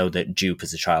 And we know that Jupe,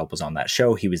 as a child, was on that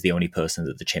show. He was the only person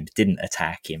that the chimp didn't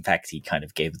attack. In fact, he kind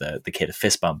of gave the kid a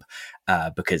fist bump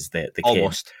because the kid,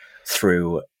 almost,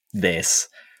 through this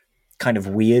kind of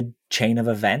weird chain of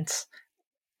events,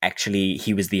 actually,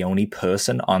 he was the only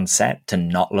person on set to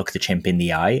not look the chimp in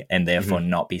the eye and therefore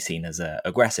not be seen as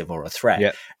aggressive or a threat.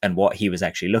 Yep. And what he was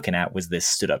actually looking at was this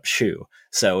stood up shoe.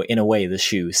 So in a way, the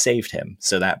shoe saved him.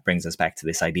 So that brings us back to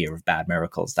this idea of bad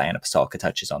miracles. Diana Pastolka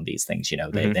touches on these things. You know,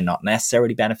 they're not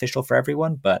necessarily beneficial for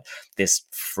everyone, but this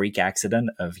freak accident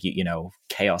of, you know,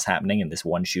 chaos happening and this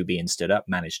one shoe being stood up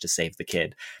managed to save the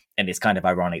kid. And it's kind of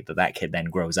ironic that kid then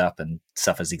grows up and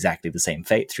suffers exactly the same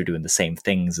fate through doing the same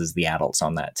things as the adults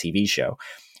on that TV show,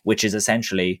 which is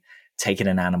essentially taking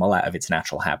an animal out of its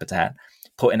natural habitat,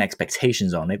 putting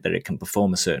expectations on it that it can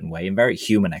perform a certain way, and very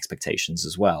human expectations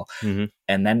as well,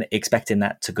 and then expecting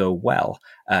that to go well.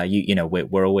 You know,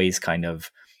 we're always kind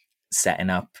of setting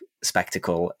up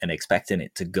spectacle and expecting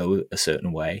it to go a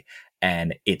certain way.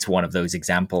 And it's one of those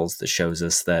examples that shows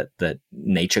us that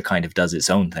nature kind of does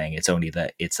its own thing. It's only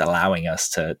that it's allowing us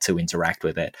to interact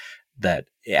with it, that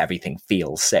everything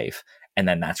feels safe. And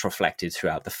then that's reflected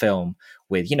throughout the film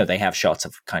with, you know, they have shots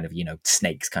of kind of, you know,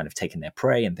 snakes kind of taking their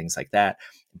prey and things like that.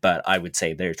 But I would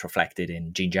say that it's reflected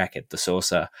in Jean Jacket, the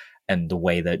saucer, and the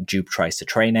way that Jupe tries to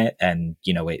train it, and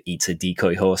it eats a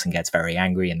decoy horse and gets very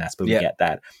angry, and that's where we get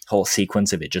that whole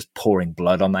sequence of it just pouring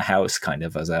blood on the house, kind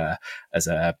of as a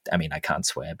I mean, I can't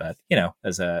swear, but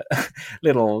as a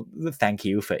little thank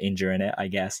you for injuring it, I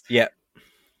guess. Yeah.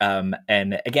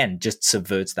 And again, just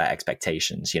subverts that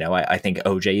expectations. I think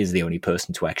OJ is the only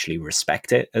person to actually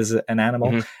respect it as an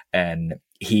animal, and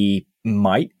he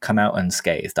might come out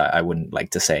unscathed. I wouldn't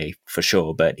like to say for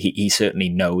sure, but he certainly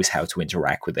knows how to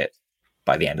interact with it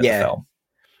by the end of the film.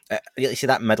 You see,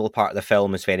 that middle part of the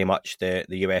film is very much the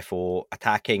UFO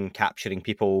attacking, capturing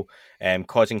people,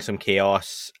 causing some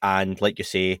chaos, and like you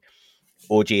say,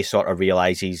 OJ sort of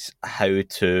realizes how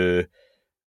to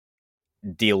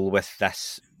deal with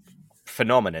this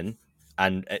phenomenon,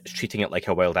 and it's treating it like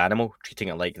a wild animal, treating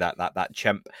it like that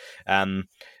chimp. And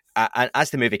as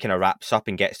the movie kind of wraps up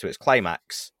and gets to its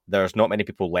climax, there's not many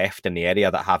people left in the area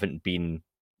that haven't been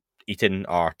eaten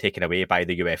or taken away by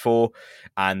the UFO,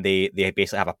 and they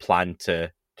basically have a plan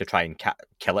to try and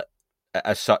kill it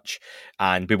as such.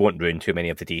 And we won't ruin too many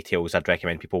of the details. I'd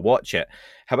recommend people watch it.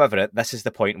 However, this is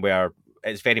the point where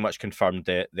it's very much confirmed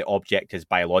the object is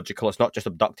biological. It's not just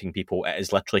abducting people; it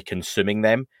is literally consuming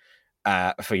them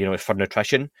for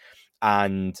nutrition.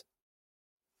 And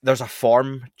there's a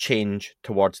form change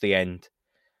towards the end.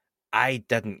 I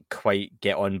didn't quite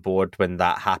get on board when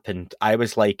that happened. I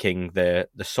was liking the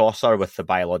saucer with the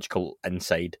biological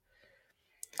inside,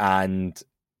 and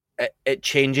it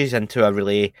changes into a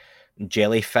really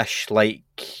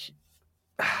jellyfish-like,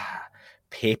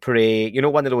 papery,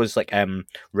 one of those like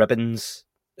ribbons,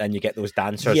 and you get those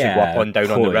dancers who go up and down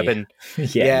on the ribbon.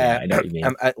 Yeah, I know what you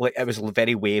mean. It was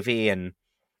very wavy, and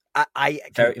I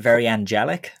very, very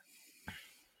angelic.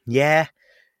 Yeah,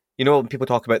 when people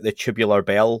talk about the tubular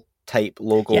bell type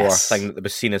logo or thing that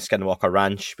was seen in Skinwalker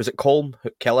Ranch. Was it Colm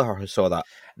Kelleher who saw that?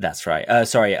 That's right.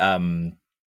 Sorry.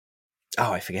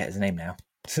 I forget his name now.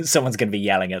 Someone's going to be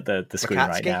yelling at the screen Lakatsky?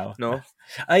 right now. No.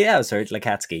 Oh yeah, sorry,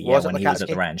 Lakatsky. Yeah, when he was at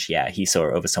the Lakatsky? ranch, he saw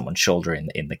it over someone's shoulder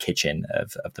in the kitchen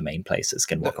of the main place at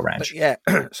Skinwalker Ranch. Yeah,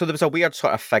 so there was a weird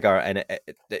sort of figure, and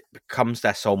it becomes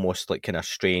this almost like kind of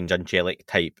strange angelic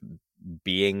type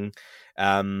being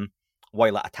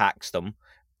while it attacks them.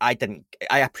 I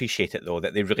appreciate it though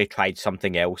that they really tried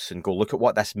something else and go, look at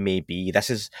what this may be.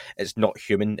 It's not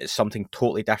human. It's something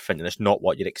totally different, and it's not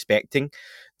what you're expecting.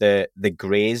 The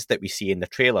greys that we see in the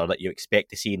trailer that you expect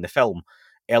to see in the film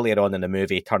earlier on in the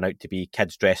movie turn out to be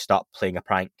kids dressed up playing a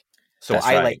prank. So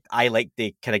I like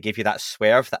they kind of give you that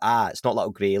swerve that it's not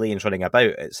little grey aliens running about.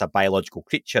 It's a biological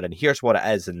creature, and here's what it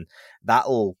is, and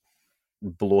that'll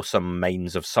blow some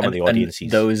minds of some of the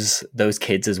audiences. And those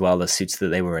kids as well, the suits that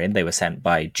they were in, they were sent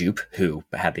by Jupe, who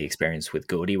had the experience with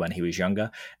Gordy when he was younger.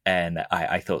 And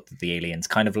I thought that the aliens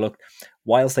kind of looked,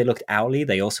 whilst they looked owly,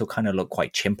 they also kind of look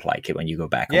quite chimp-like when you go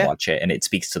back and watch it. And it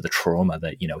speaks to the trauma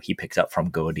that, he picked up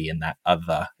from Gordy and that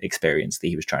other experience that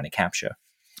he was trying to capture.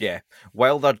 Yeah,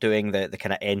 while they're doing the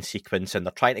kind of end sequence and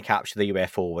they're trying to capture the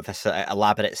UFO with this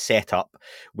elaborate setup,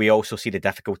 we also see the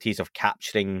difficulties of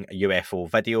capturing a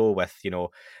UFO video with,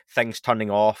 things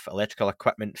turning off, electrical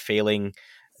equipment failing.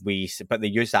 But they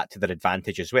use that to their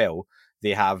advantage as well.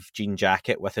 They have Jean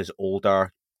Jacket with his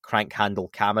older crank handle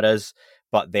cameras,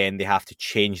 but then they have to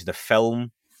change the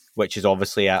film, which is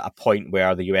obviously a point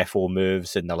where the UFO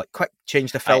moves and they're like, quick,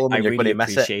 change the film and you're really going to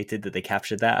miss it. I appreciated that they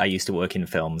captured that. I used to work in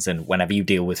films, and whenever you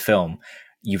deal with film,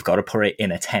 you've got to put it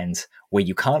in a tent where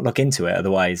you can't look into it.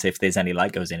 Otherwise, if there's any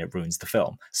light goes in, it ruins the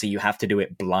film. So you have to do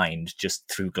it blind,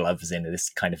 just through gloves in this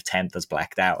kind of tent that's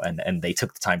blacked out. And they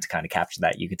took the time to kind of capture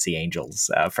that. You could see Angel's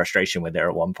frustration with there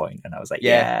at one point. And I was like,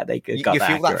 they got you that feel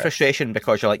accurate. that frustration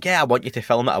because you're like, I want you to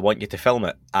film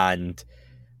it. And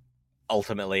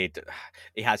ultimately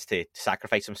he has to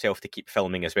sacrifice himself to keep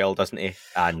filming as well, doesn't he?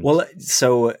 And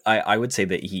so I would say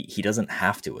that he doesn't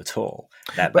have to at all.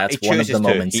 That's one of the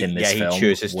moments in this film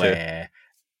where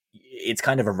it's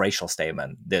kind of a racial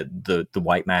statement. The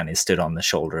white man is stood on the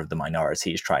shoulder of the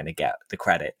minority, is trying to get the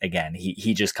credit. Again,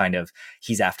 he just kind of,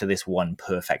 he's after this one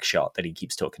perfect shot that he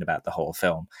keeps talking about the whole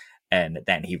film. And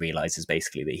then he realizes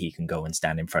basically that he can go and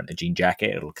stand in front of Jean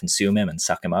Jacket. It'll consume him and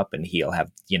suck him up, and he'll have,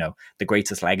 the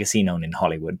greatest legacy known in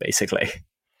Hollywood, basically.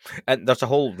 And there's a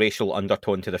whole racial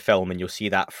undertone to the film, and you'll see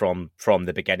that from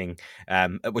the beginning,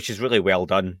 which is really well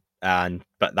done.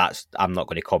 But I'm not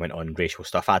going to comment on racial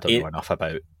stuff. I don't know enough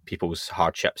about people's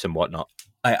hardships and whatnot.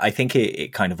 I think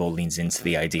it kind of all leans into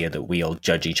the idea that we all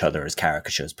judge each other as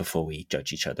caricatures before we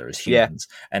judge each other as humans.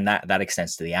 Yeah. And that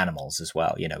extends to the animals as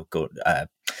well.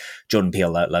 Jordan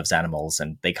Peele loves animals,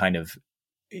 and they kind of,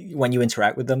 when you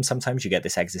interact with them, sometimes you get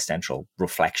this existential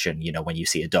reflection. You know, when you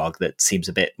see a dog that seems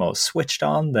a bit more switched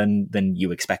on than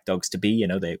you expect dogs to be, you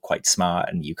know, they're quite smart,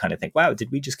 and you kind of think, wow,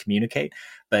 did we just communicate?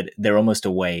 But they're almost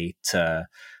a way to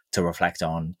reflect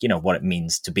on, you know, what it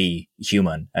means to be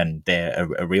human, and they're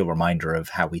a real reminder of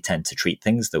how we tend to treat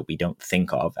things that we don't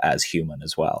think of as human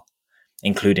as well,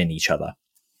 including each other.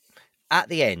 At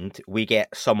the end, we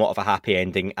get somewhat of a happy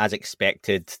ending, as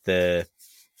expected.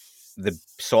 The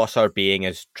saucer being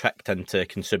is tricked into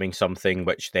consuming something,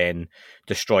 which then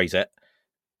destroys it.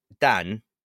 Dan,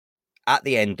 at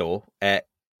the end though,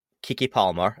 Kiki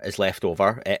Palmer is left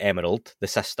over, Emerald, the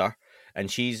sister,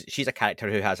 and she's a character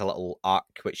who has a little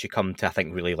arc, which you come to, I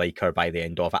think, really like her by the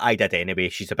end of it. I did anyway.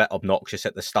 She's a bit obnoxious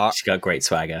at the start. She's got great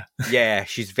swagger. Yeah,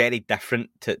 she's very different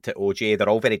to OJ. They're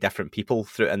all very different people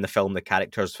throughout in the film, the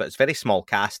characters. It's very small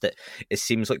cast. It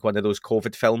seems like one of those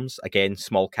COVID films. Again,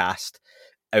 small cast,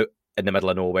 out in the middle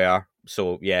of nowhere.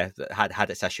 So yeah, had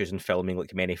its issues in filming,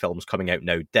 like many films coming out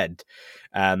now did.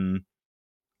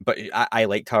 But I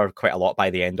liked her quite a lot by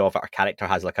the end of it. Her character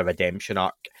has like a redemption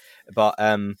arc. But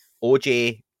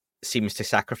OJ seems to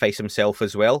sacrifice himself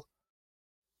as well.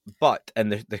 But in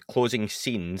the closing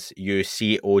scenes, you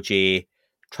see OJ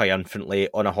triumphantly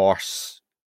on a horse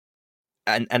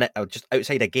and just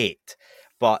outside a gate.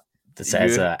 But that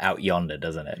says out yonder,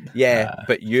 doesn't it? Yeah,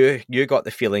 but you got the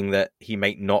feeling that he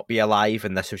might not be alive,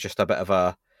 and this was just a bit of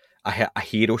a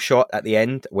hero shot at the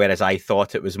end, whereas I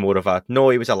thought it was more of a, no,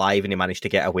 he was alive and he managed to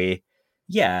get away.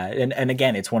 Yeah, and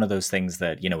again, it's one of those things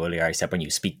that, you know, earlier I said when you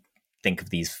think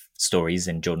of these stories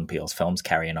in Jordan Peele's films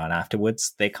carrying on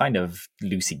afterwards, they're kind of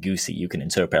loosey-goosey. You can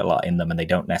interpret a lot in them, and they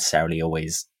don't necessarily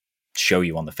always show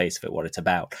you on the face of it what it's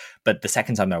about. But the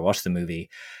second time I watched the movie,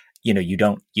 you know, you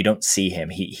don't see him.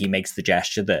 He makes the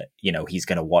gesture that, you know, he's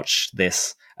going to watch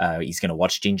this. He's going to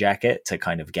watch Jean Jacket to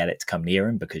kind of get it to come near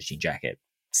him, because Jean Jacket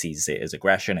sees it as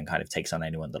aggression and kind of takes on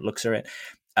anyone that looks at it.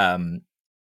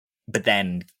 But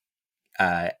then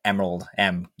Emerald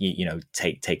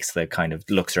takes the kind of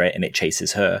looks at it, and it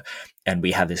chases her. And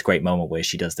we have this great moment where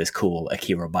she does this cool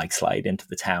Akira bike slide into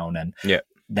the town, and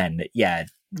then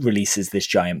releases this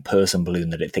giant person balloon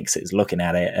that it thinks is looking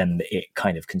at it, and it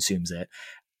kind of consumes it.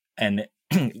 And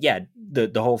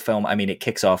the whole film, I mean, it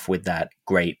kicks off with that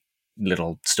great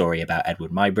little story about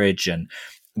Edward Muybridge and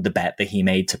the bet that he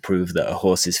made to prove that a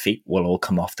horse's feet will all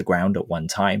come off the ground at one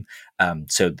time.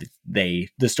 So the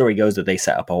story goes that they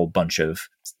set up a whole bunch of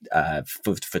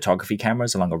photography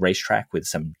cameras along a racetrack with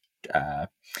some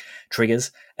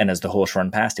triggers, and as the horse ran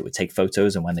past, it would take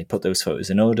photos, and when they put those photos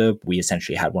in order, we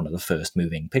essentially had one of the first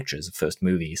moving pictures of first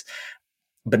movies.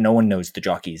 But no one knows the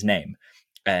jockey's name,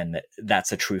 and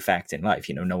that's a true fact in life.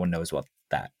 You know, no one knows what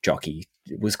that jockey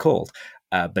was called.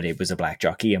 But it was a black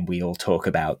jockey, and we all talk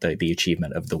about the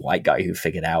achievement of the white guy who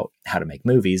figured out how to make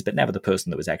movies, but never the person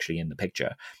that was actually in the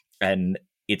picture. And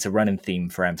it's a running theme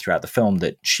for Em throughout the film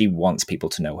that she wants people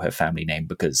to know her family name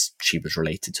because she was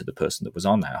related to the person that was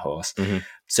on that horse. Mm-hmm.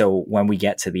 So when we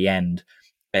get to the end,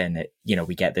 and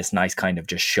we get this nice kind of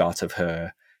just shot of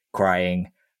her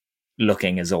crying,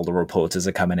 looking as all the reporters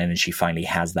are coming in, and she finally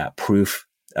has that proof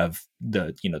of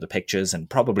the pictures, and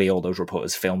probably all those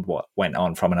reporters filmed what went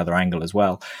on from another angle as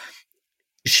well.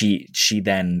 She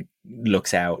then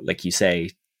looks out, like you say,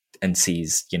 and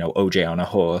sees OJ on a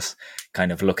horse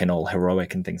kind of looking all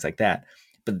heroic and things like that.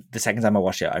 But the second time I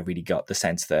watched it, I really got the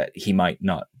sense that he might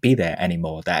not be there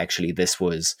anymore, that actually this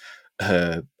was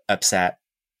her upset,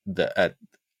 the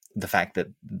fact that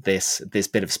this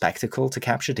bit of spectacle to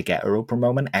capture to get her Oprah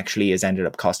moment actually has ended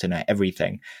up costing her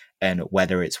everything, and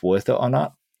whether it's worth it or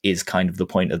not is kind of the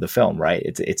point of the film, right?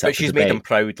 It's but she's made him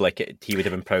proud, like he would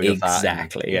have been proud of that.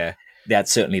 Exactly. Yeah,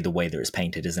 that's certainly the way that it's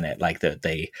painted, isn't it? Like that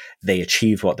they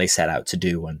achieved what they set out to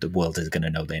do, and the world is going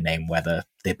to know their name whether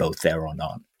they're both there or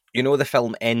not. The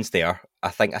film ends there. I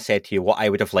think I said to you what I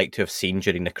would have liked to have seen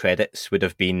during the credits would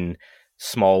have been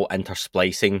small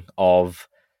intersplicing of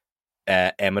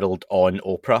Emerald on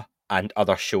Oprah and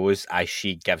other shows as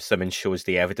she gives them and shows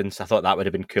the evidence. I thought that would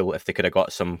have been cool if they could have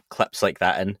got some clips like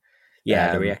that in.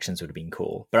 Yeah, the reactions would have been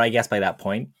cool. But I guess by that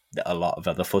point, a lot of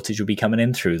other footage would be coming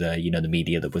in through the the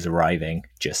media that was arriving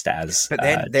just as. But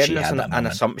then there's an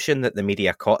assumption that the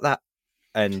media caught that,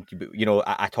 and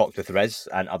I talked with Riz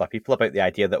and other people about the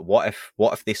idea that what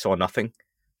if they saw nothing,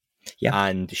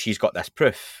 and she's got this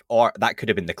proof, or that could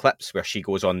have been the clips where she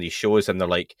goes on these shows and they're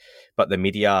like, but the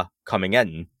media coming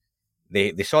in,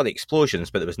 they saw the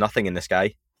explosions, but there was nothing in the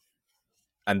sky.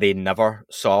 and they never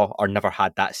saw or never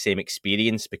had that same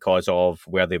experience because of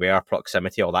where they were,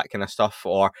 proximity, all that kind of stuff.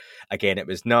 Or again, it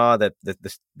was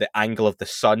the angle of the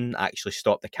sun actually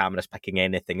stopped the cameras picking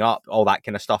anything up, all that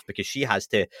kind of stuff, because she has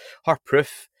to, her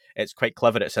proof, it's quite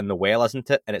clever. It's in the well,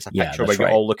 isn't it? And it's a picture where you're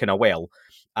all looking a well,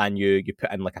 and you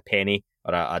put in like a penny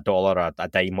or a dollar or a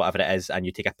dime, whatever it is, and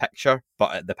you take a picture,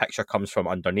 but the picture comes from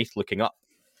underneath looking up.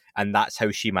 And that's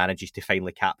how she manages to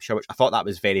finally capture, which I thought that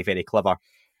was very, very clever.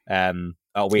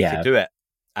 A way to do it.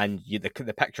 And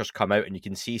the pictures come out and you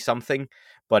can see something,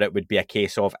 but it would be a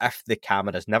case of if the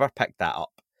cameras never picked that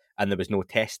up and there was no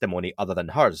testimony other than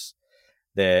hers,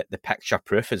 the picture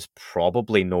proof is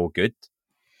probably no good.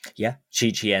 Yeah,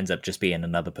 she ends up just being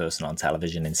another person on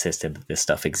television insisting that this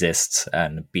stuff exists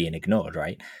and being ignored,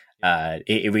 right?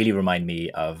 It really reminded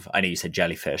me of, I know you said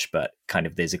jellyfish, but kind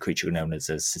of there's a creature known as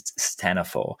a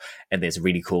ctenophore, and there's a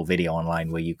really cool video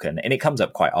online where you can, and it comes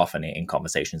up quite often in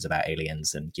conversations about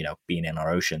aliens and, you know, being in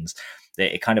our oceans.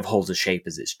 It kind of holds a shape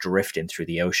as it's drifting through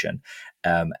the ocean,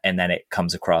 and then it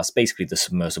comes across basically the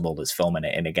submersible that's filming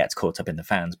it, and it gets caught up in the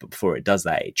fans. But before it does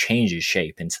that, it changes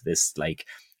shape into this like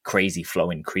crazy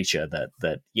flowing creature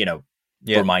that you know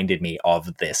reminded me of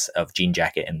Jean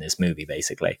Jacket in this movie,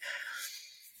 basically.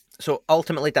 So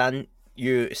ultimately, Dan,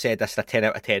 you said this is a 10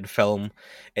 out of 10 film.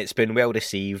 It's been well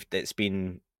received. It's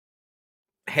been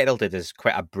heralded as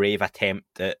quite a brave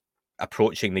attempt at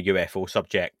approaching the UFO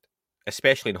subject,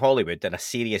 especially in Hollywood, in a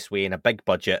serious way, in a big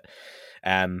budget,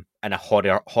 in a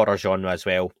horror genre as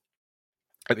well.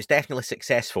 It was definitely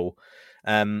successful.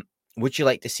 Would you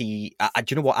like to see... do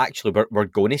you know what, actually, we're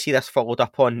going to see this followed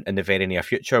up on in the very near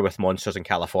future with Monsters in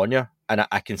California, and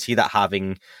I can see that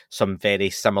having some very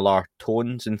similar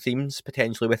tones and themes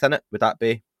potentially within it. Would that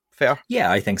be fair?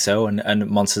 Yeah, I think so, and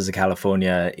Monsters of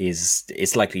California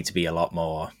it's likely to be a lot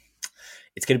more...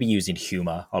 It's going to be using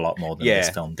humor a lot more than this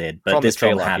film did. But from this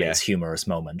film had its humorous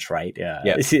moments, right? Yeah.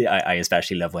 I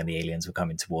especially love when the aliens were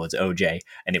coming towards OJ,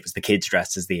 and it was the kids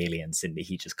dressed as the aliens, and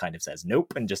he just kind of says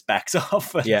nope and just backs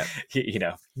off. Yeah, you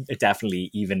know, definitely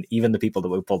even the people that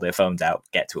would pull their phones out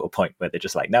get to a point where they're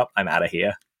just like, nope, I'm out of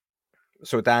here.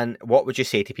 So Dan, what would you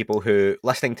say to people who,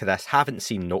 listening to this, haven't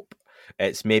seen Nope?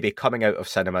 It's maybe coming out of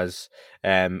cinemas,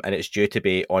 and it's due to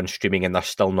be on streaming, and they're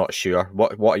still not sure.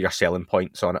 What are your selling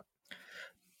points on it?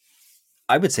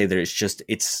 I would say that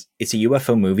it's a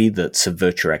UFO movie that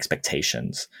subverts your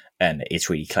expectations, and it's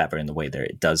really clever in the way that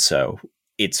it does so.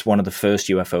 It's one of the first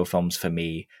UFO films for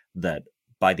me that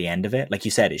by the end of it, like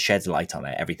you said, it sheds light on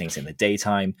it. Everything's in the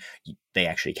daytime. They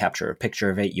actually capture a picture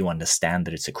of it. You understand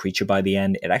that it's a creature by the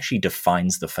end. It actually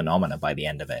defines the phenomena by the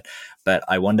end of it. But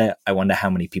I wonder how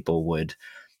many people would,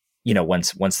 you know,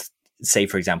 once say,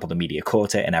 for example, the media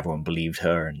caught it and everyone believed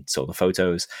her and saw the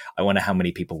photos. I wonder how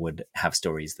many people would have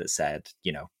stories that said,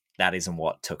 you know, that isn't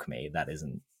what took me.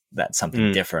 That's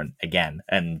something different again.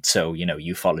 And so, you know,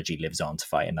 ufology lives on to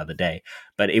fight another day.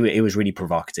 But it was really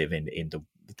provocative in the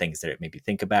things that it made me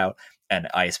think about. And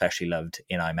I especially loved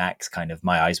in IMAX, kind of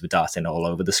my eyes were darting all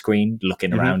over the screen,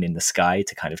 looking around in the sky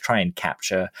to kind of try and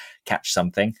catch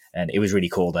something. And it was really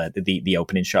cool that the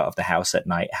opening shot of the house at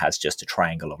night has just a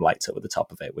triangle of lights over the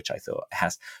top of it, which I thought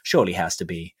surely has to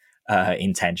be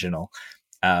intentional.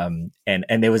 And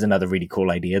there was another really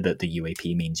cool idea that the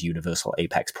UAP means Universal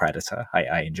Apex Predator.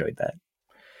 I enjoyed that.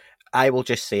 I will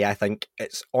just say, I think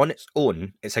it's on its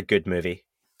own, it's a good movie.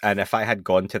 And if I had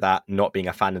gone to that not being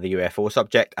a fan of the UFO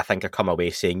subject, I think I'd come away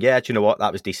saying, yeah, do you know what?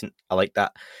 That was decent. I like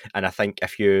that. And I think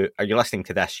if you're listening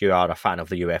to this, you are a fan of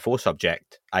the UFO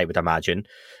subject, I would imagine.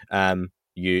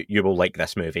 You will like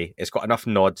this movie. It's got enough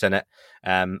nods in it.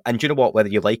 And do you know what? Whether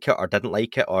you like it or didn't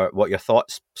like it or what your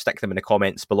thoughts, stick them in the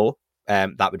comments below.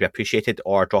 That would be appreciated,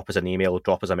 or drop us an email,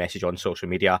 drop us a message on social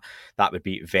media. That would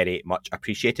be very much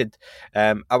appreciated.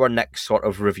 Our next sort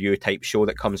of review type show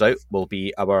that comes out will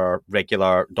be our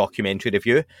regular documentary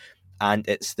review, and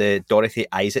it's the Dorothy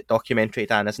Isaac documentary,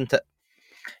 Dan, isn't it?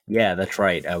 Yeah, that's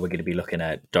right. We're going to be looking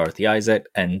at Dorothy Isaac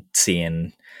and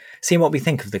seeing what we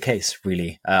think of the case,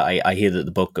 really. I hear that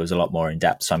the book goes a lot more in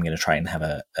depth, so I'm going to try and have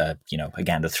a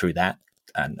gander through that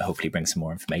and hopefully bring some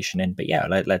more information in. But yeah,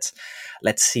 let's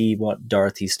see what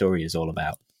Dorothy's story is all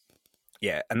about.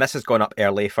 Yeah, and this has gone up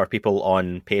early for people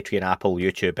on Patreon, Apple,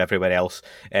 YouTube, everywhere else,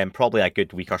 probably a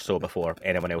good week or so before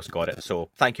anyone else got it. So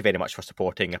thank you very much for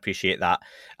supporting, appreciate that.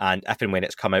 And if and when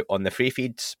it's come out on the free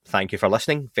feeds, thank you for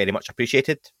listening, very much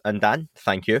appreciated. And Dan,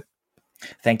 thank you.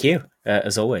 Thank you.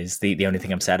 As always, the only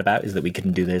thing I'm sad about is that we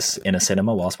couldn't do this in a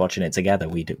cinema whilst watching it together.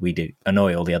 We do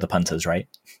annoy all the other punters, right?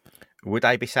 Would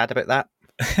I be sad about that?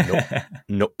 Nope.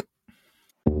 Nope.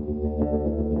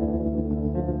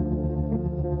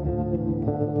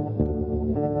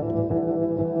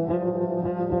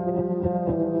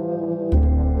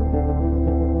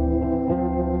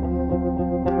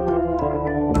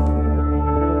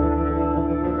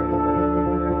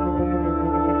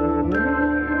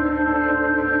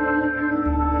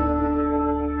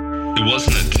 It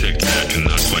wasn't a tic-tac and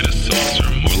not quite a saucer,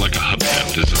 more like a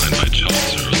hubcap designed by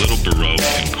Chaucer, a little baroque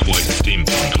and quite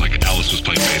steampunk, like Alice was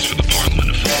playing bass for the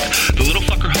Parliament of Folk. The little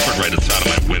fucker hovered right outside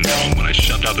of my window, and when I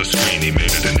shoved out the screen, he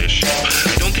made it an issue.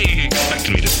 I don't think he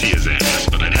expected me to see his ass,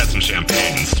 but I'd had some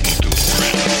champagne and smoked a little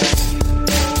grass.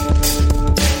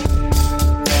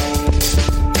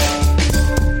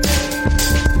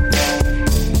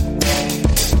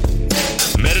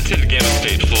 Meditative Gamma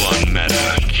State full on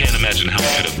meta. Can't imagine how it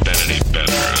could have been any better.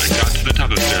 I got to the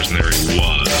top of the stairs and there he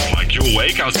was. Like, you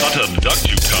awake? I was about to abduct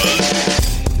you,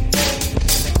 cuz.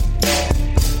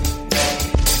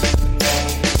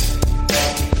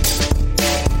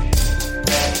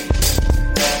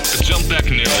 Back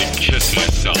and nearly kissed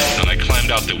myself, and I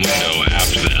climbed out the window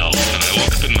after the elf, and I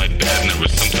woke up in my bed, and there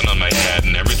was something on my head,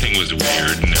 and everything was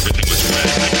weird, and everything was red,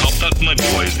 and I called out to my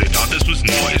boys. They thought this was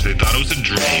noise, they thought it was a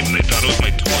dream, and they thought it was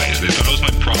my toys, they thought it was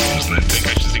my problems, and they think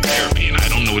I should seek therapy, and I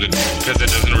don't know what to do, because it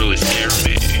doesn't really scare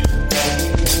me.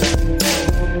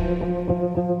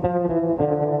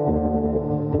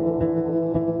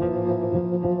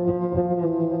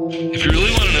 If you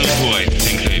really want to know who I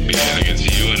think they'd be, I think it's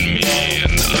you and me,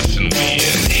 and us and we,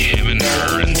 and him and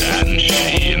her, and that and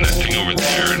she, and that thing over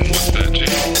there, and what's that, Jake?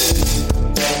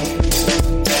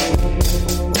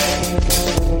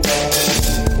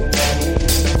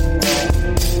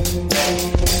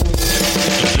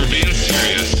 But if we're being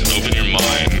serious, open your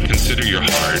mind, consider your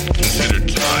heart, consider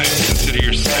time, consider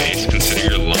your space,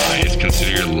 consider your lies,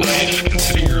 consider your life,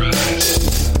 consider your eyes.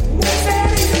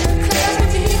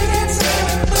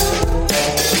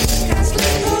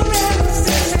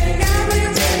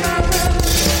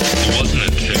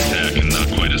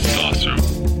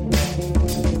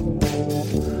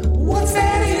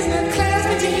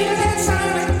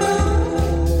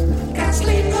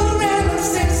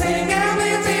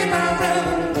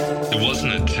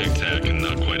 Tic-tac and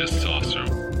not quite a saucer.